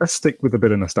 Let's stick with a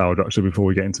bit of nostalgia actually before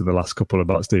we get into the last couple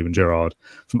about Steven Gerrard.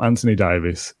 From Anthony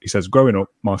Davis, he says, growing up,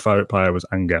 my favourite player was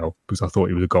Angel because I thought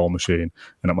he was a goal machine,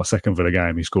 and at my second Villa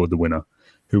game, he scored the winner.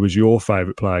 Who was your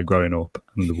favourite player growing up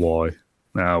and why?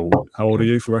 Now, how old are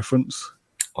you for reference?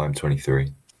 I'm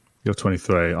 23. You're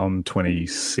 23. I'm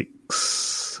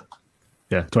 26.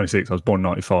 Yeah, 26. I was born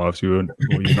 95, so you were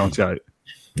 98?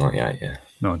 98, yeah.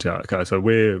 98. Okay, so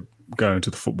we're going to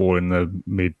the football in the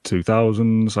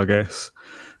mid-2000s, I guess.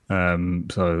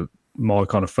 So my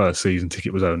kind of first season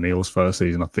ticket was O'Neill's first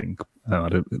season, I think. I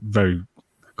had a very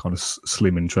kind of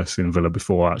slim interest in Villa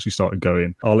before I actually started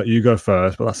going. I'll let you go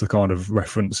first, but that's the kind of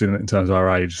reference in terms of our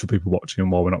age for people watching,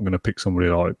 while we're not going to pick somebody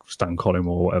like Stan Collin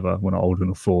or whatever. We're not old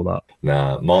enough for that.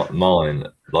 Nah, mine,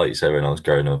 like you said, when I was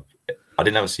growing up, I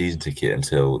didn't have a season ticket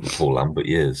until the Paul Lambert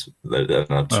years. And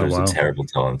I chose a terrible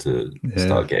time to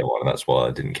start getting one, and that's why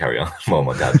I didn't carry on. Well,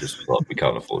 my dad just was like, we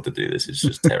can't afford to do this. It's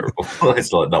just terrible.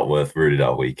 It's like not worth ruining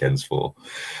our weekends for.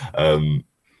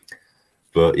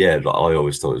 But yeah, like, I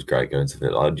always thought it was great going to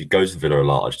Villa. I'd go to Villa a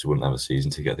lot. I just wouldn't have a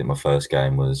season ticket. I think my first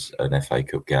game was an FA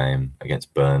Cup game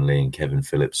against Burnley, and Kevin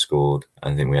Phillips scored.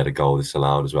 I think we had a goal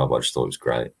disallowed as well, but I just thought it was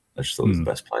great. I just thought it was the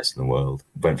best place in the world.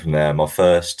 Went from there. My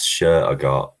first shirt I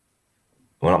got,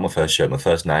 well, not my first shirt, my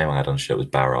first name I had on the shirt was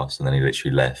Barros, and then he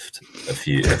literally left a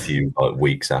few like,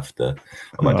 weeks after.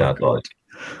 And my dad,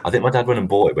 I think my dad went and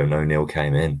bought it when O'Neill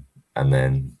came in, and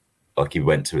then he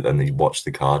went to it, and he watched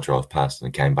the car drive past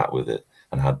and came back with it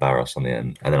and had Barros on the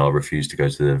end. And then I refused to go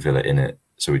to the Villa in it,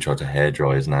 so we tried to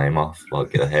hairdry his name off,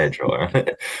 get a hairdryer on it.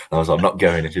 And I was like, I'm not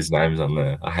going if his name's on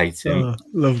there. I hate him.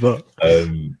 Love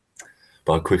that.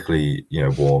 But I quickly,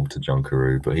 warmed to John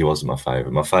Carew, but he wasn't my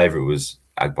favourite. My favourite was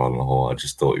Agbal Lahore. I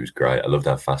just thought he was great. I loved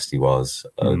how fast he was.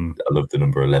 I loved the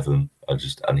number 11.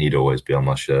 And he'd always be on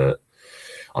my shirt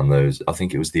on those. I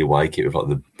think it was the away kit with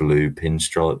the blue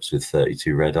pinstripes with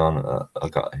 32 red on. I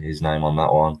got his name on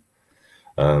that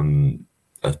one.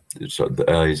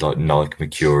 His Nike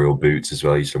Mercurial boots as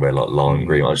well. He used to wear lime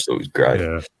green. I just thought it was great.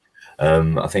 Yeah.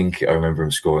 I think I remember him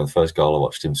scoring. The first goal I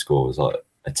watched him score was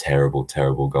a terrible,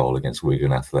 terrible goal against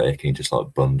Wigan Athletic. And he just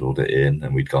bundled it in,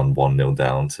 and we'd gone 1-0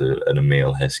 down to an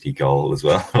Emil Heskey goal as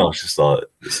well. And I was just like,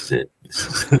 this is it.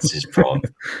 This is prime.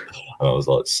 And I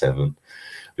was 7.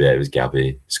 But yeah, it was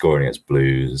Gabby scoring against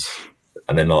Blues.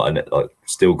 And then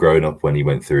still growing up when he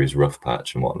went through his rough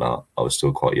patch and whatnot, I was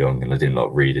still quite young and I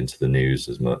didn't read into the news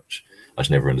as much. I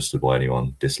just never understood why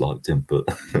anyone disliked him, but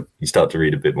you start to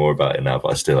read a bit more about it now,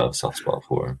 but I still have a soft spot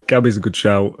for him. Gabby's a good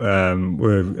shout.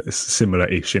 We're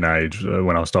similar-ish in age.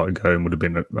 When I started going would have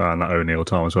been around that O'Neill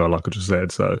time as well, like I just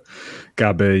said. So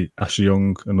Gabby, Ashley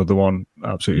Young, another one,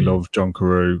 absolutely love. John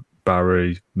Carew,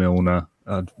 Barry, Milner,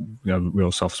 had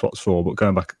real soft spots for. But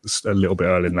going back a little bit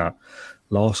earlier than that,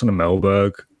 Larson and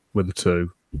Mellberg were the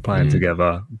two playing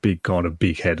together, big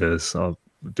headers.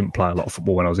 didn't play a lot of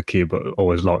football when I was a kid, but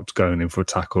always liked going in for a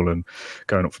tackle and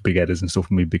going up for big headers and stuff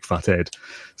with me big fat head.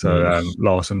 So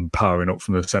Larsson powering up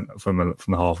from the centre, from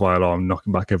the halfway line,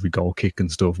 knocking back every goal kick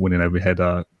and stuff, winning every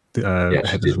header.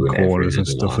 Headers from corners and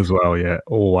stuff as well. Yeah,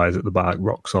 always at the back,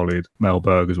 rock solid.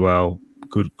 Mellberg as well,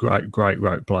 great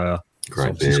player.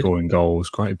 Obviously scoring goals,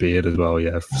 great beard as well.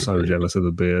 Yeah, so jealous of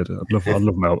the beard. I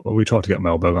love Mel. We tried to get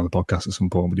Mellberg on the podcast at some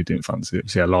point, but he didn't fancy it.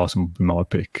 So yeah, Larsson would be my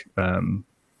pick.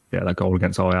 That goal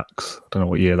against Ajax. I don't know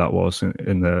what year that was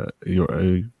in the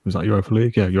was that Europa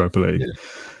League? Yeah, Europa League. Yeah.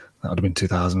 That would have been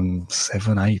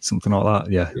 2007, 8, something like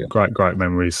that. Yeah. Great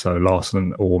memories. So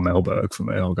Larsson or Mellberg for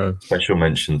me. I'll go. Special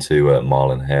mention to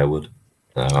Marlon Harewood.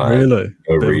 Really?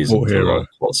 No reason to like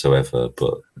whatsoever,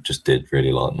 but just did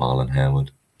really like Marlon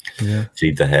Harewood. Yeah.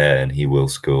 Feed the hair and he will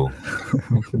score.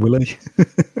 Will he?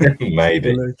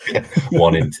 Maybe.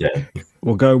 1 in 10.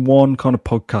 We'll go one kind of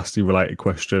podcasty related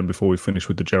question before we finish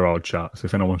with the Gerrard chat. So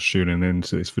if anyone's tuning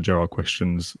into this for Gerrard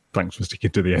questions, thanks for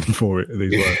sticking to the end for it.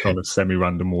 These were kind of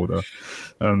semi-random order.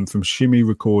 From Shimmy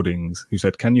Recordings, who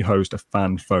said, can you host a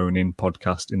fan phone-in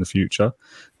podcast in the future?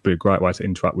 It'd be a great way to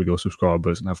interact with your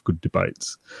subscribers and have good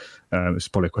debates. This is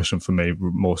probably a question for me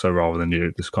more so rather than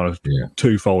you. This kind of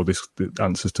twofold the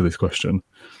answers to this question.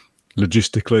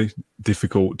 Logistically,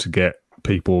 difficult to get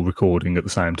people recording at the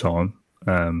same time.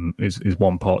 Is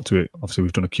one part to it. Obviously,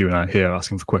 we've done a Q&A here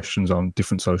asking for questions on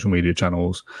different social media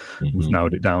channels. We've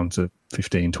narrowed it down to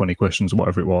 15, 20 questions,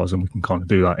 whatever it was, and we can kind of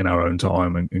do that in our own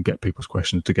time and get people's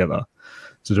questions together.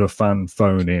 So do a fan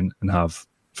phone in and have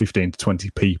 15 to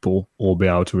 20 people all be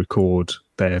able to record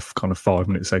their kind of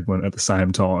 5-minute segment at the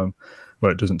same time,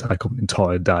 where it doesn't take up an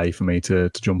entire day for me to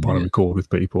jump on and record with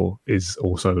people, is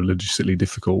also logistically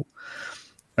difficult.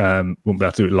 Wouldn't be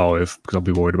able to do it live because I'll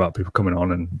be worried about people coming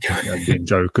on and being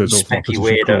jokers or specky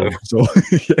weirdo.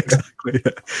 Exactly.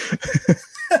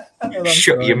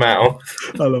 Shut your mouth.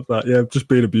 I love that. Yeah, just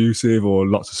being abusive or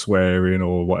lots of swearing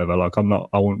or whatever. Like I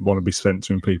wouldn't want to be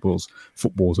censoring people's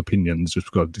football's opinions just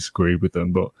because I disagree with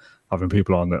them. But having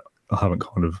people on that I haven't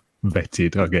kind of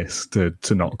vetted, I guess,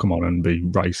 to not come on and be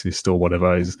racist or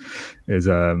whatever is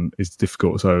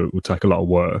difficult. So it would take a lot of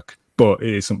work. But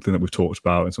it is something that we've talked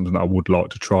about and something that I would like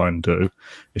to try and do.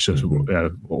 It's just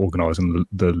organising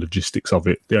the logistics of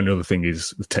it. The only other thing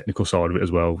is the technical side of it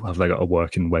as well. Have they got a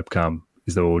working webcam?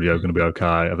 Is their audio going to be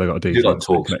okay? Have they got a decent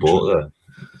connection? Talk sport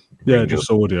there. Yeah,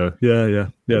 just audio. Yeah.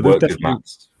 It worked with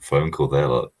Matt's phone call there.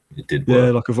 Like it did work.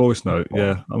 Yeah, like a voice note.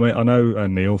 Yeah, I mean, I know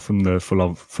Neil from the For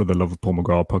the Love of Paul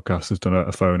McGrath podcast has done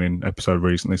a phone-in episode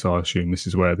recently, so I assume this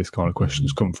is where this kind of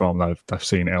questions come from. They've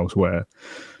seen it elsewhere.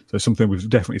 So something we've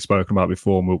definitely spoken about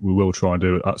before, and we will try and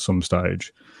do it at some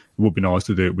stage. It would be nice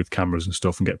to do it with cameras and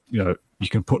stuff and get, you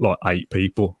can put like 8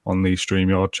 people on these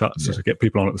StreamYard chats. So to get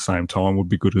people on at the same time would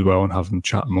be good as well and have them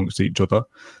chat amongst each other.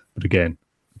 But again,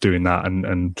 doing that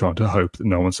and trying to hope that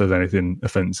no one says anything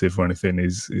offensive or anything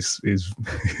is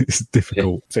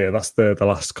difficult. So yeah, that's the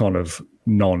last kind of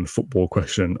non-football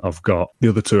question I've got. The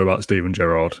other 2 are about Steven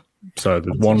Gerrard. So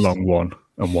there's one long one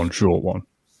and one short one.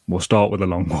 We'll start with a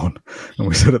long one. And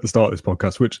we said at the start of this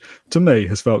podcast, which to me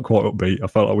has felt quite upbeat. I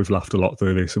felt like we've laughed a lot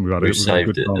through this and we've had a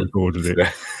good time recorded it.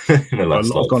 In the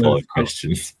last 5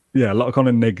 questions. Yeah, a lot of kind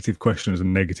of negative questions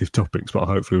and negative topics, but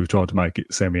hopefully we've tried to make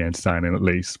it semi-entertaining at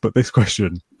least. But this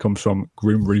question comes from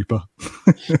Grim Reaper.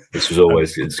 This was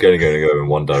always, it's going to go in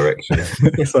one direction.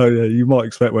 So yeah, you might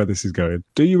expect where this is going.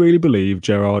 Do you really believe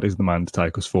Gerrard is the man to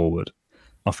take us forward?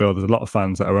 I feel there's a lot of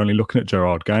fans that are only looking at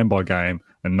Gerrard game by game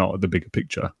and not at the bigger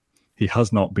picture. He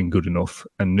has not been good enough,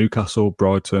 and Newcastle,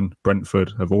 Brighton,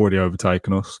 Brentford have already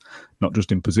overtaken us, not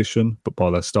just in position, but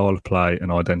by their style of play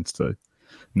and identity.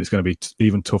 And it's going to be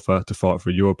even tougher to fight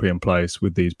for a European place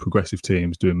with these progressive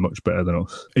teams doing much better than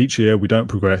us. Each year we don't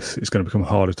progress, it's going to become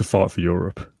harder to fight for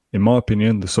Europe. In my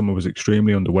opinion, the summer was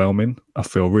extremely underwhelming. I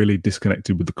feel really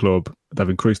disconnected with the club. They've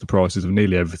increased the prices of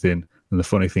nearly everything, and the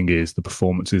funny thing is the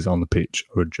performances on the pitch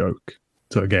are a joke.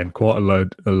 So again, quite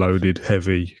a loaded,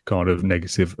 heavy kind of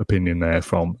negative opinion there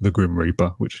from the Grim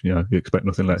Reaper, which, you expect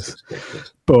nothing less.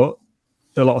 But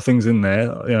a lot of things in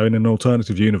there, in an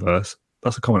alternative universe,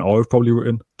 that's a comment I've probably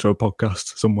written to a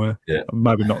podcast somewhere. Yeah.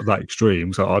 Maybe not that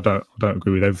extreme, so I don't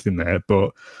agree with everything there,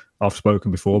 but I've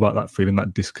spoken before about that feeling,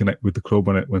 that disconnect with the club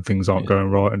when things aren't going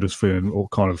right and just feeling all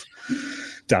kind of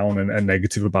down and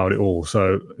negative about it all.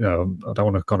 So, I don't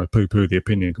want to kind of poo-poo the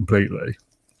opinion completely.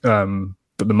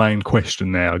 But the main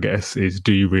question there, I guess, is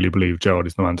do you really believe Gerrard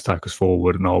is the man to take us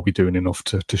forward, and are we doing enough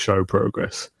to show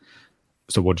progress?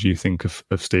 So what do you think of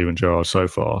Steven Gerrard so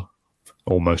far,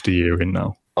 almost a year in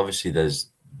now? Obviously,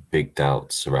 there's big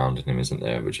doubts surrounding him, isn't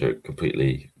there, which are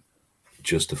completely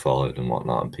justified and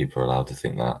whatnot, and people are allowed to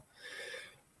think that.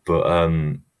 But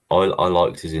I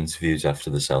liked his interviews after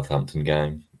the Southampton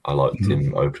game. I liked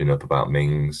him opening up about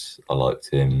Mings. I liked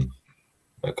him.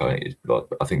 Okay,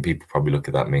 I think people probably look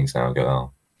at that Mings now and go,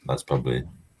 "Oh, that makes Probably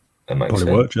sense."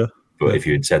 worked, yeah. But if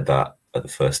you had said that at the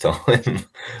first time,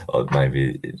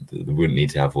 maybe we wouldn't need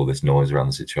to have all this noise around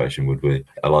the situation, would we?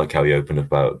 I like how he opened up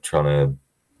about trying to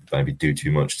maybe do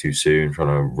too much too soon, trying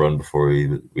to run before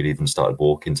we'd even started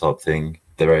walking type thing.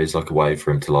 There is like a way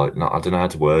for him to I don't know how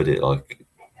to word it, like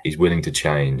he's willing to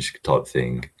change type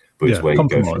thing. But it's where you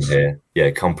go from here.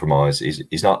 Yeah, compromise.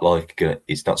 He's not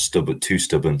he's not too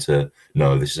stubborn to,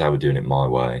 no, this is how we're doing it my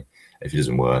way. If it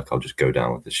doesn't work, I'll just go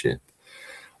down with the ship.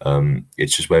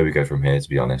 It's just where we go from here, to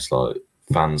be honest. Like,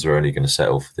 fans are only going to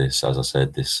settle for this. As I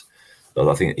said,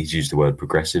 I think he's used the word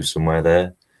progressive somewhere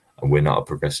there. And we're not a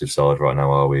progressive side right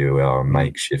now, are we? We are a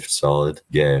makeshift side.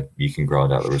 Yeah, you can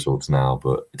grind out the results now,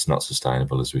 but it's not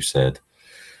sustainable, as we've said.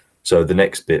 So the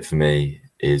next bit for me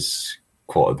is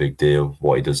quite a big deal.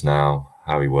 What he does now,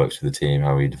 how he works with the team,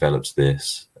 how he develops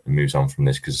this and moves on from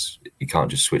this, because you can't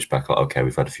just switch back. Like, okay,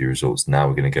 we've had a few results. Now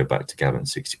we're going to go back to Gavin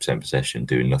 60% possession,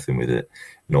 doing nothing with it,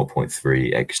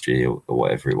 0.3 XG or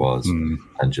whatever it was,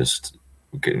 and just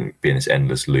be in this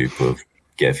endless loop of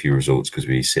get a few results because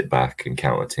we sit back and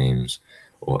counter teams,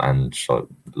 and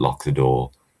lock the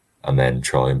door, and then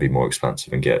try and be more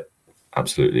expansive and get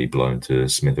absolutely blown to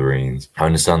smithereens. I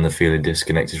understand the feeling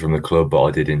disconnected from the club, but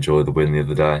I did enjoy the win the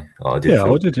other day. I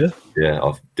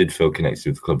did feel connected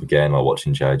with the club again. Like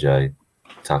watching JJ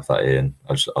tap that in,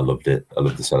 I loved it. I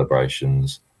loved the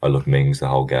celebrations. I loved Mings the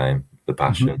whole game, the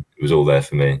passion. It was all there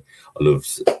for me. I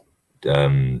loved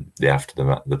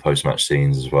the post-match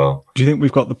scenes as well. Do you think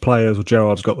we've got the players, or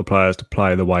Gerrard's got the players to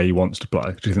play the way he wants to play?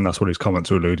 Do you think that's what his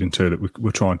comments are alluding to, that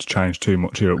we're trying to change too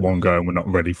much here at one go and we're not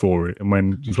ready for it? And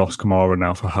when you've lost Kamara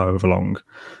now for however long,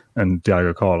 and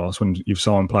Diego Carlos, when you've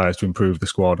signed players to improve the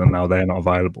squad and now they're not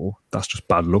available, that's just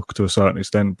bad luck to a certain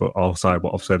extent. But I'll say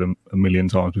what I've said a million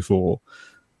times before: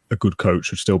 a good coach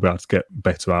should still be able to get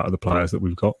better out of the players that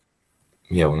we've got.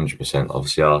 Yeah, 100%.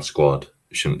 Obviously, our squad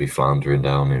shouldn't be floundering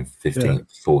down in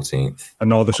 15th, 14th. And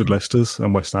neither should Leicester's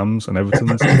and West Ham's and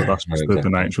Everton's. That's just the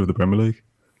nature of the Premier League.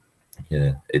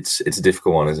 Yeah, it's a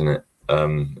difficult one, isn't it?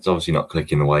 It's obviously not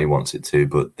clicking the way he wants it to,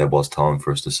 but there was time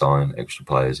for us to sign extra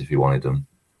players if he wanted them.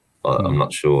 I'm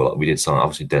not sure. We did sign,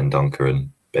 obviously, Den Donker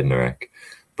and Bednarek,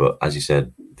 but as you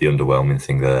said, the underwhelming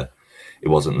thing there, it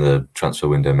wasn't the transfer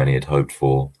window many had hoped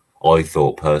for. I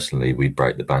thought personally we'd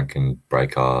break the bank and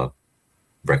break our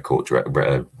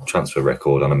transfer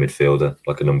record on a midfielder,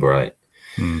 like a number 8.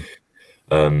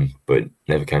 But it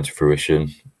never came to fruition.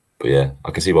 But yeah,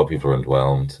 I can see why people are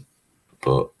underwhelmed,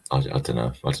 but I don't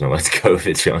know. I don't know where to go with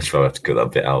it. I'm sure I have to cut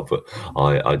that bit out, but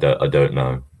I don't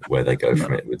know where they go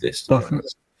from it with this.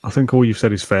 I think all you've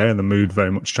said is fair, and the mood very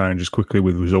much changes quickly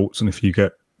with results. And if you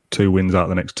get 2 wins out of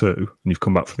the next 2, and you've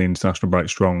come back from the international break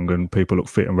strong, and people look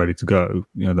fit and ready to go,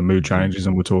 the mood changes,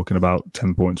 and we're talking about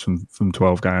 10 points from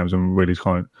 12 games, and really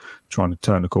trying to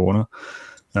turn the corner.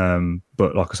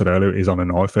 But like I said earlier, it is on a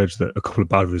knife edge, that a couple of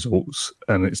bad results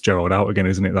and it's Gerrard out again,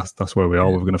 isn't it? That's where we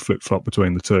are. We're going to flip flop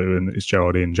between the two, and it's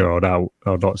Gerrard in, Gerrard out.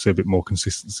 I'd like to see a bit more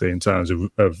consistency in terms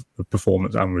of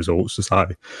performance and results, to say,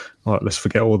 all right, let's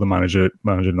forget all the manager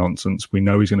nonsense. We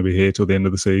know he's going to be here till the end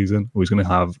of the season, or he's going to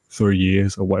have 3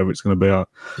 years or whatever it's going to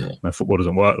be. Football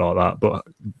doesn't work like that, but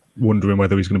wondering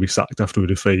whether he's going to be sacked after a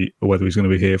defeat or whether he's going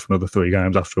to be here for another 3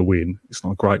 games after a win, it's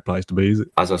not a great place to be, is it?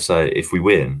 As I say, if we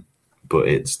win, but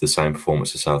it's the same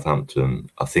performance as Southampton,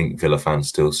 I think Villa fans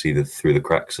still see through the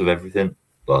cracks of everything.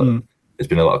 Like, there's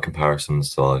been a lot of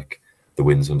comparisons to like the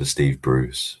wins under Steve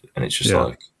Bruce, and it's just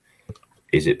like,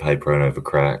 is it paper over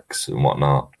cracks and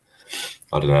whatnot?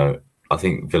 I don't know. I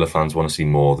think Villa fans want to see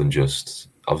more than just,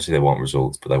 obviously they want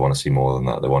results, but they want to see more than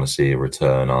that. They want to see a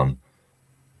return on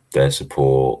their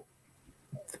support,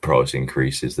 the price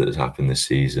increases that has happened this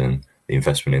season, the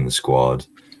investment in the squad,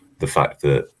 the fact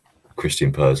that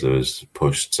Christian Purslow has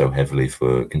pushed so heavily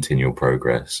for continual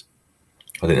progress.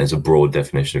 I think there's a broad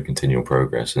definition of continual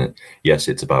progress. And yes,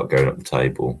 it's about going up the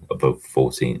table above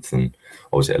 14th, and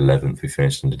or was it 11th we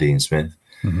finished under Dean Smith.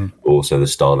 Also the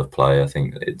style of play, I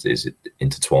think it is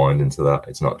intertwined into that.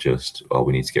 It's not just,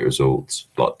 we need to get results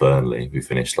like Burnley, what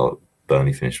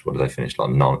did they finish? Like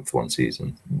 9th one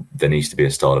season. There needs to be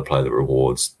a style of play that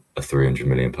rewards a £300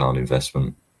 million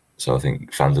investment. So I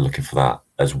think fans are looking for that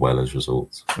as well as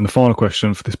results. And the final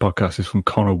question for this podcast is from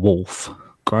Connor Wolf.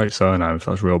 Great surname, if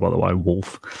that's real, by the way,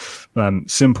 Wolf.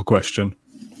 Simple question.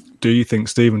 Do you think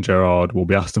Steven Gerrard will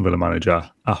be Aston Villa manager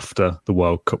after the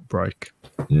World Cup break?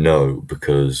 No,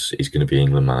 because he's going to be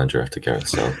England manager after Gareth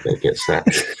Southgate gets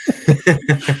sacked.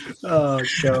 Oh,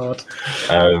 God.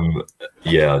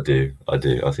 Yeah, I do.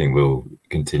 I think we'll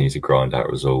continue to grind out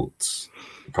results.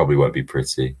 Probably won't be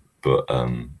pretty, but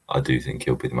I do think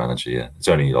he'll be the manager, yeah. It's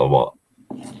only, what?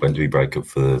 When do we break up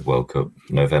for the World Cup?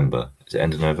 November? Is it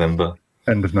end of November?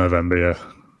 End of November, yeah.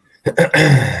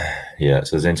 Yeah,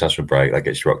 so there's an international break. That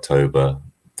gets you October.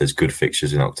 There's good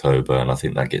fixtures in October, and I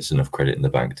think that gets enough credit in the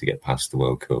bank to get past the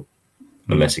World Cup,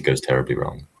 unless it goes terribly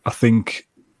wrong. I think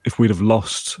if we'd have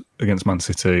lost against Man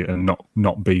City and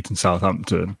not beaten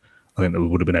Southampton, I think there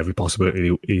would have been every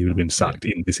possibility he would have been sacked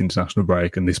in this international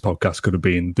break, and this podcast could have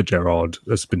been the Gerrard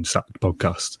has been sacked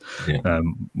podcast. Yeah.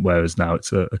 Whereas now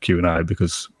it's a Q&A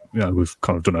because we've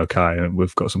kind of done okay and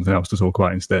we've got something else to talk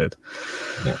about instead.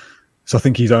 Yeah. So I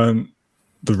think he's earned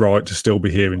the right to still be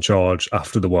here in charge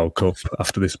after the World Cup,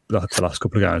 after the last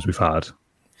couple of games we've had.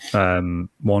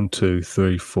 1, 2,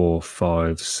 3, 4,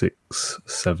 5, 6,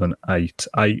 7, 8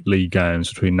 league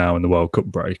games between now and the World Cup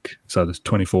break. So there's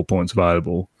 24 points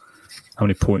available. How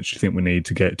many points do you think we need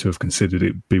to get to have considered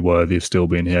it be worthy of still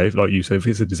being here? Like you said, if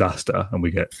it's a disaster and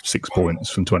we get 6 points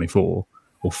from 24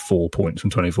 or 4 points from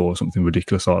 24, something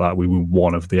ridiculous like that, we were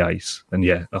one of the 8. And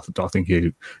yeah, I think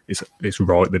it's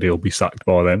right that he'll be sacked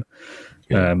by then.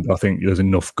 Yeah. I think there's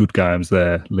enough good games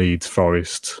there. Leeds,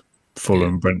 Forest,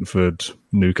 Fulham, Brentford,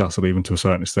 Newcastle, even to a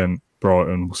certain extent,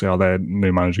 Brighton. We'll see how their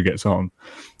new manager gets on.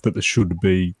 That there should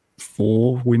be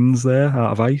 4 wins there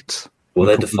out of 8. Well,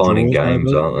 they're defining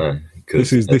games, aren't they?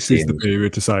 This is the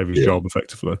period to save his job,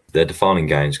 effectively. They're defining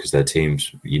games because they're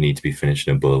teams you need to be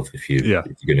finishing above if you're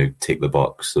going to tick the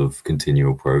box of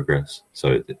continual progress.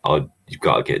 So you've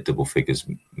got to get double figures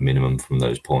minimum from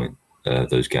those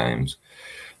games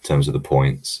in terms of the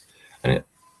points. And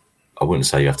I wouldn't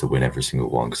say you have to win every single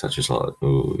one because that's just like,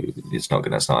 that's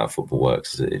not how football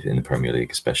works in the Premier League,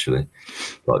 especially.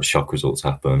 Like shock results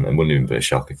happen, and wouldn't even be a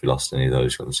shock if you lost any of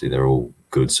those. Obviously, they're all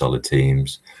good, solid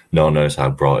teams. No one knows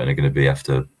how Brighton are going to be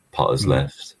after Potter's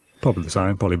left. Probably the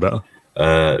same, probably better.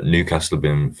 Newcastle have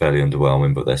been fairly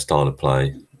underwhelming, but their style of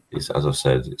play is, as I've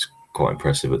said, it's quite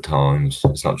impressive at times.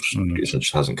 It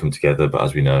just hasn't come together, but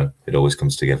as we know, it always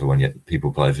comes together when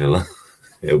people play Villa.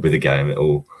 It'll be the game. It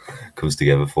all comes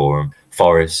together for them.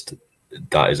 Forest,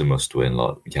 that is a must-win.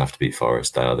 Like you have to beat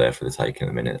Forest. They are there for the taking at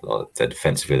the minute. Like they're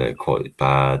defensively, they're quite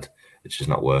bad. It's just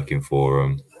not working for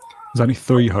them. There's only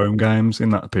 3 home games in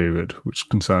that period, which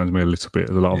concerns me a little bit.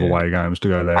 There's a lot of away games to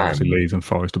go there. Obviously, Leeds and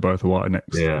Forest are both away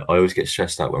next. Yeah, I always get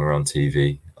stressed out when we're on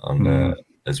TV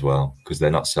as well because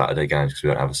they're not Saturday games because we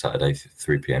don't have a Saturday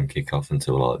 3 p.m. kickoff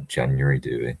until like January,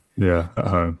 do we? Yeah, at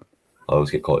home. I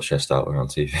always get quite stressed out when we're on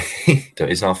TV.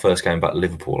 It's our first game back to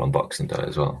Liverpool on Boxing Day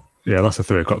as well. Yeah, that's a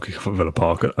 3 o'clock kick-off at Villa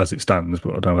Park as it stands, but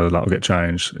I don't know whether that will get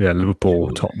changed. Yeah,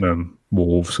 Liverpool, Tottenham,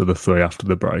 Wolves are the 3 after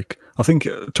the break. I think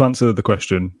to answer the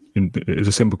question, it's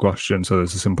a simple question, so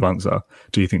there's a simple answer.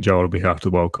 Do you think Gerrard will be here after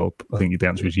the World Cup? I think the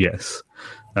answer is yes.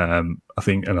 I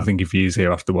think if he is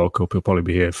here after the World Cup, he'll probably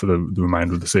be here for the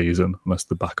remainder of the season, unless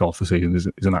the back half of the season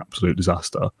is an absolute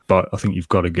disaster. But I think you've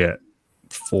got to get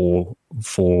 4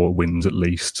 wins at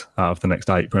least out of the next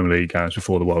 8 Premier League games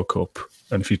before the World Cup.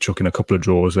 And if you chuck in a couple of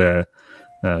draws there,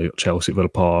 you've got Chelsea at Villa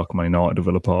Park, Man United at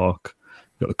Villa Park,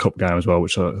 you've got the Cup game as well,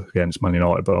 which again it's Man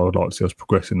United, but I would like to see us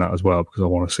progress in that as well because I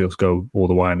want to see us go all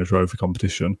the way in the trophy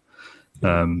competition.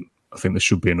 I think there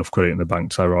should be enough credit in the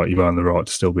bank to say, right, you've earned the right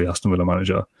to still be Aston Villa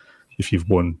manager. If you've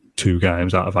won 2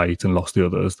 games out of 8 and lost the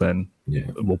others, then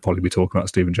we'll probably be talking about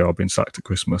Steven Gerrard being sacked at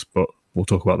Christmas, but we'll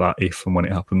talk about that if and when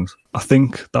it happens. I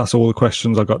think that's all the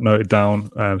questions I got noted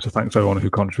down. So thanks to everyone who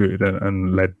contributed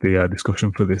and led the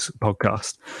discussion for this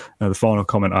podcast. The final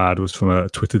comment I had was from a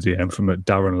Twitter DM from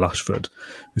Darren Lashford,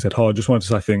 who said, "Hi, I just wanted to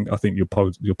say I think your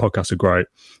podcasts are great.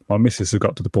 My missus has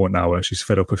got to the point now where she's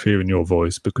fed up of hearing your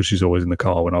voice because she's always in the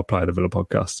car when I play the Villa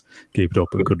podcast. Keep it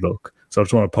up and good luck." So I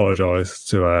just want to apologise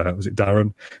to, was it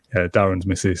Darren? Yeah, Darren's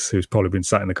missus, who's probably been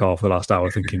sat in the car for the last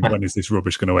hour thinking, when is this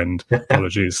rubbish going to end?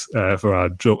 Apologies for our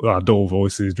dull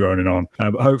voices droning on.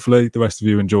 But hopefully the rest of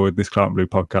you enjoyed this Claret and Blue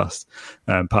podcast.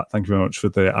 Pat, thank you very much for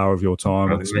the hour of your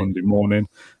time this Monday morning.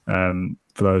 For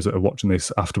those that are watching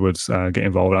this afterwards, get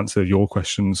involved, answer your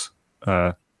questions.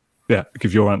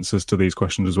 Give your answers to these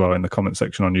questions as well in the comment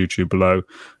section on YouTube below,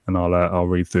 and I'll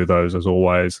read through those as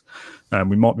always.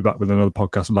 We might be back with another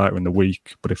podcast later in the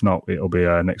week, but if not, it'll be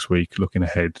next week looking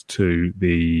ahead to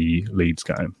the Leeds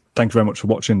game. Thank you very much for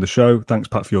watching the show. Thanks,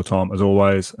 Pat, for your time as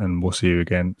always, and we'll see you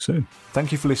again soon.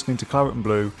 Thank you for listening to Claret and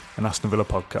Blue, an Aston Villa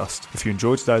podcast. If you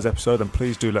enjoyed today's episode, then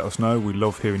please do let us know. We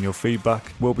love hearing your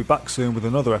feedback. We'll be back soon with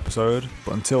another episode,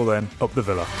 but until then, up the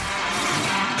Villa.